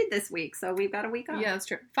have to read this week, so we've got a week off. Yeah, that's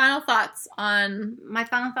true. Final thoughts on... My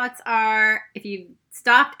final thoughts are, if you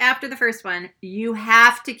stopped after the first one, you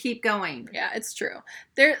have to keep going. Yeah, it's true.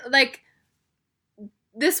 They're like,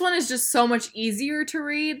 this one is just so much easier to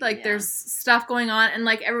read. Like, there's stuff going on. And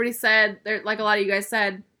like everybody said, there, like a lot of you guys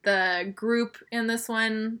said, the group in this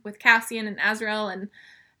one with Cassian and Azrael and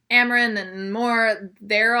Amren and more,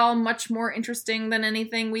 they're all much more interesting than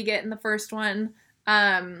anything we get in the first one.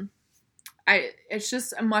 It's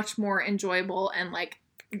just a much more enjoyable and like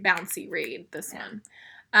bouncy read, this one.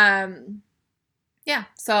 Yeah,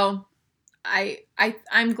 so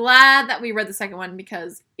I'm glad that we read the second one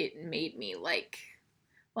because it made me like,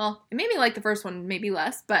 well, it made me like the first one, maybe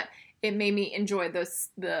less, but it made me enjoy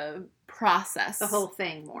the process. The whole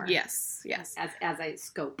thing more. Yes. As a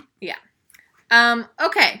scope. Yeah.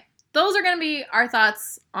 Okay. Those are going to be our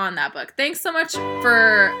thoughts on that book. Thanks so much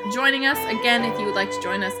for joining us. Again, if you would like to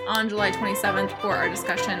join us on July 27th for our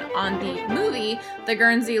discussion on the movie, The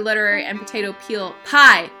Guernsey Literary and Potato Peel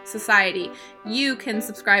Pie Society, you can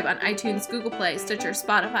subscribe on iTunes, Google Play, Stitcher,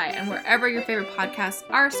 Spotify, and wherever your favorite podcasts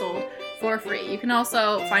are sold for free. You can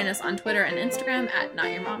also find us on Twitter and Instagram at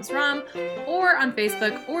NotYourMomsRom, or on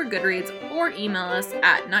Facebook or Goodreads, or email us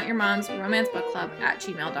at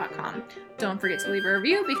NotYourMomsRomanceBookClub@gmail.com. Don't forget to leave a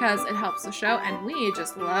review because it helps the show, and we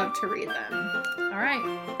just love to read them. All right.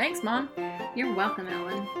 Thanks, Mom. You're welcome,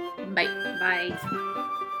 Ellen. Bye. Bye.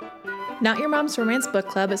 Not Your Mom's Romance Book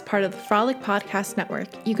Club is part of the Frolic Podcast Network.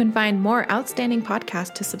 You can find more outstanding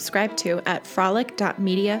podcasts to subscribe to at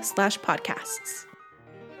frolic.media/podcasts.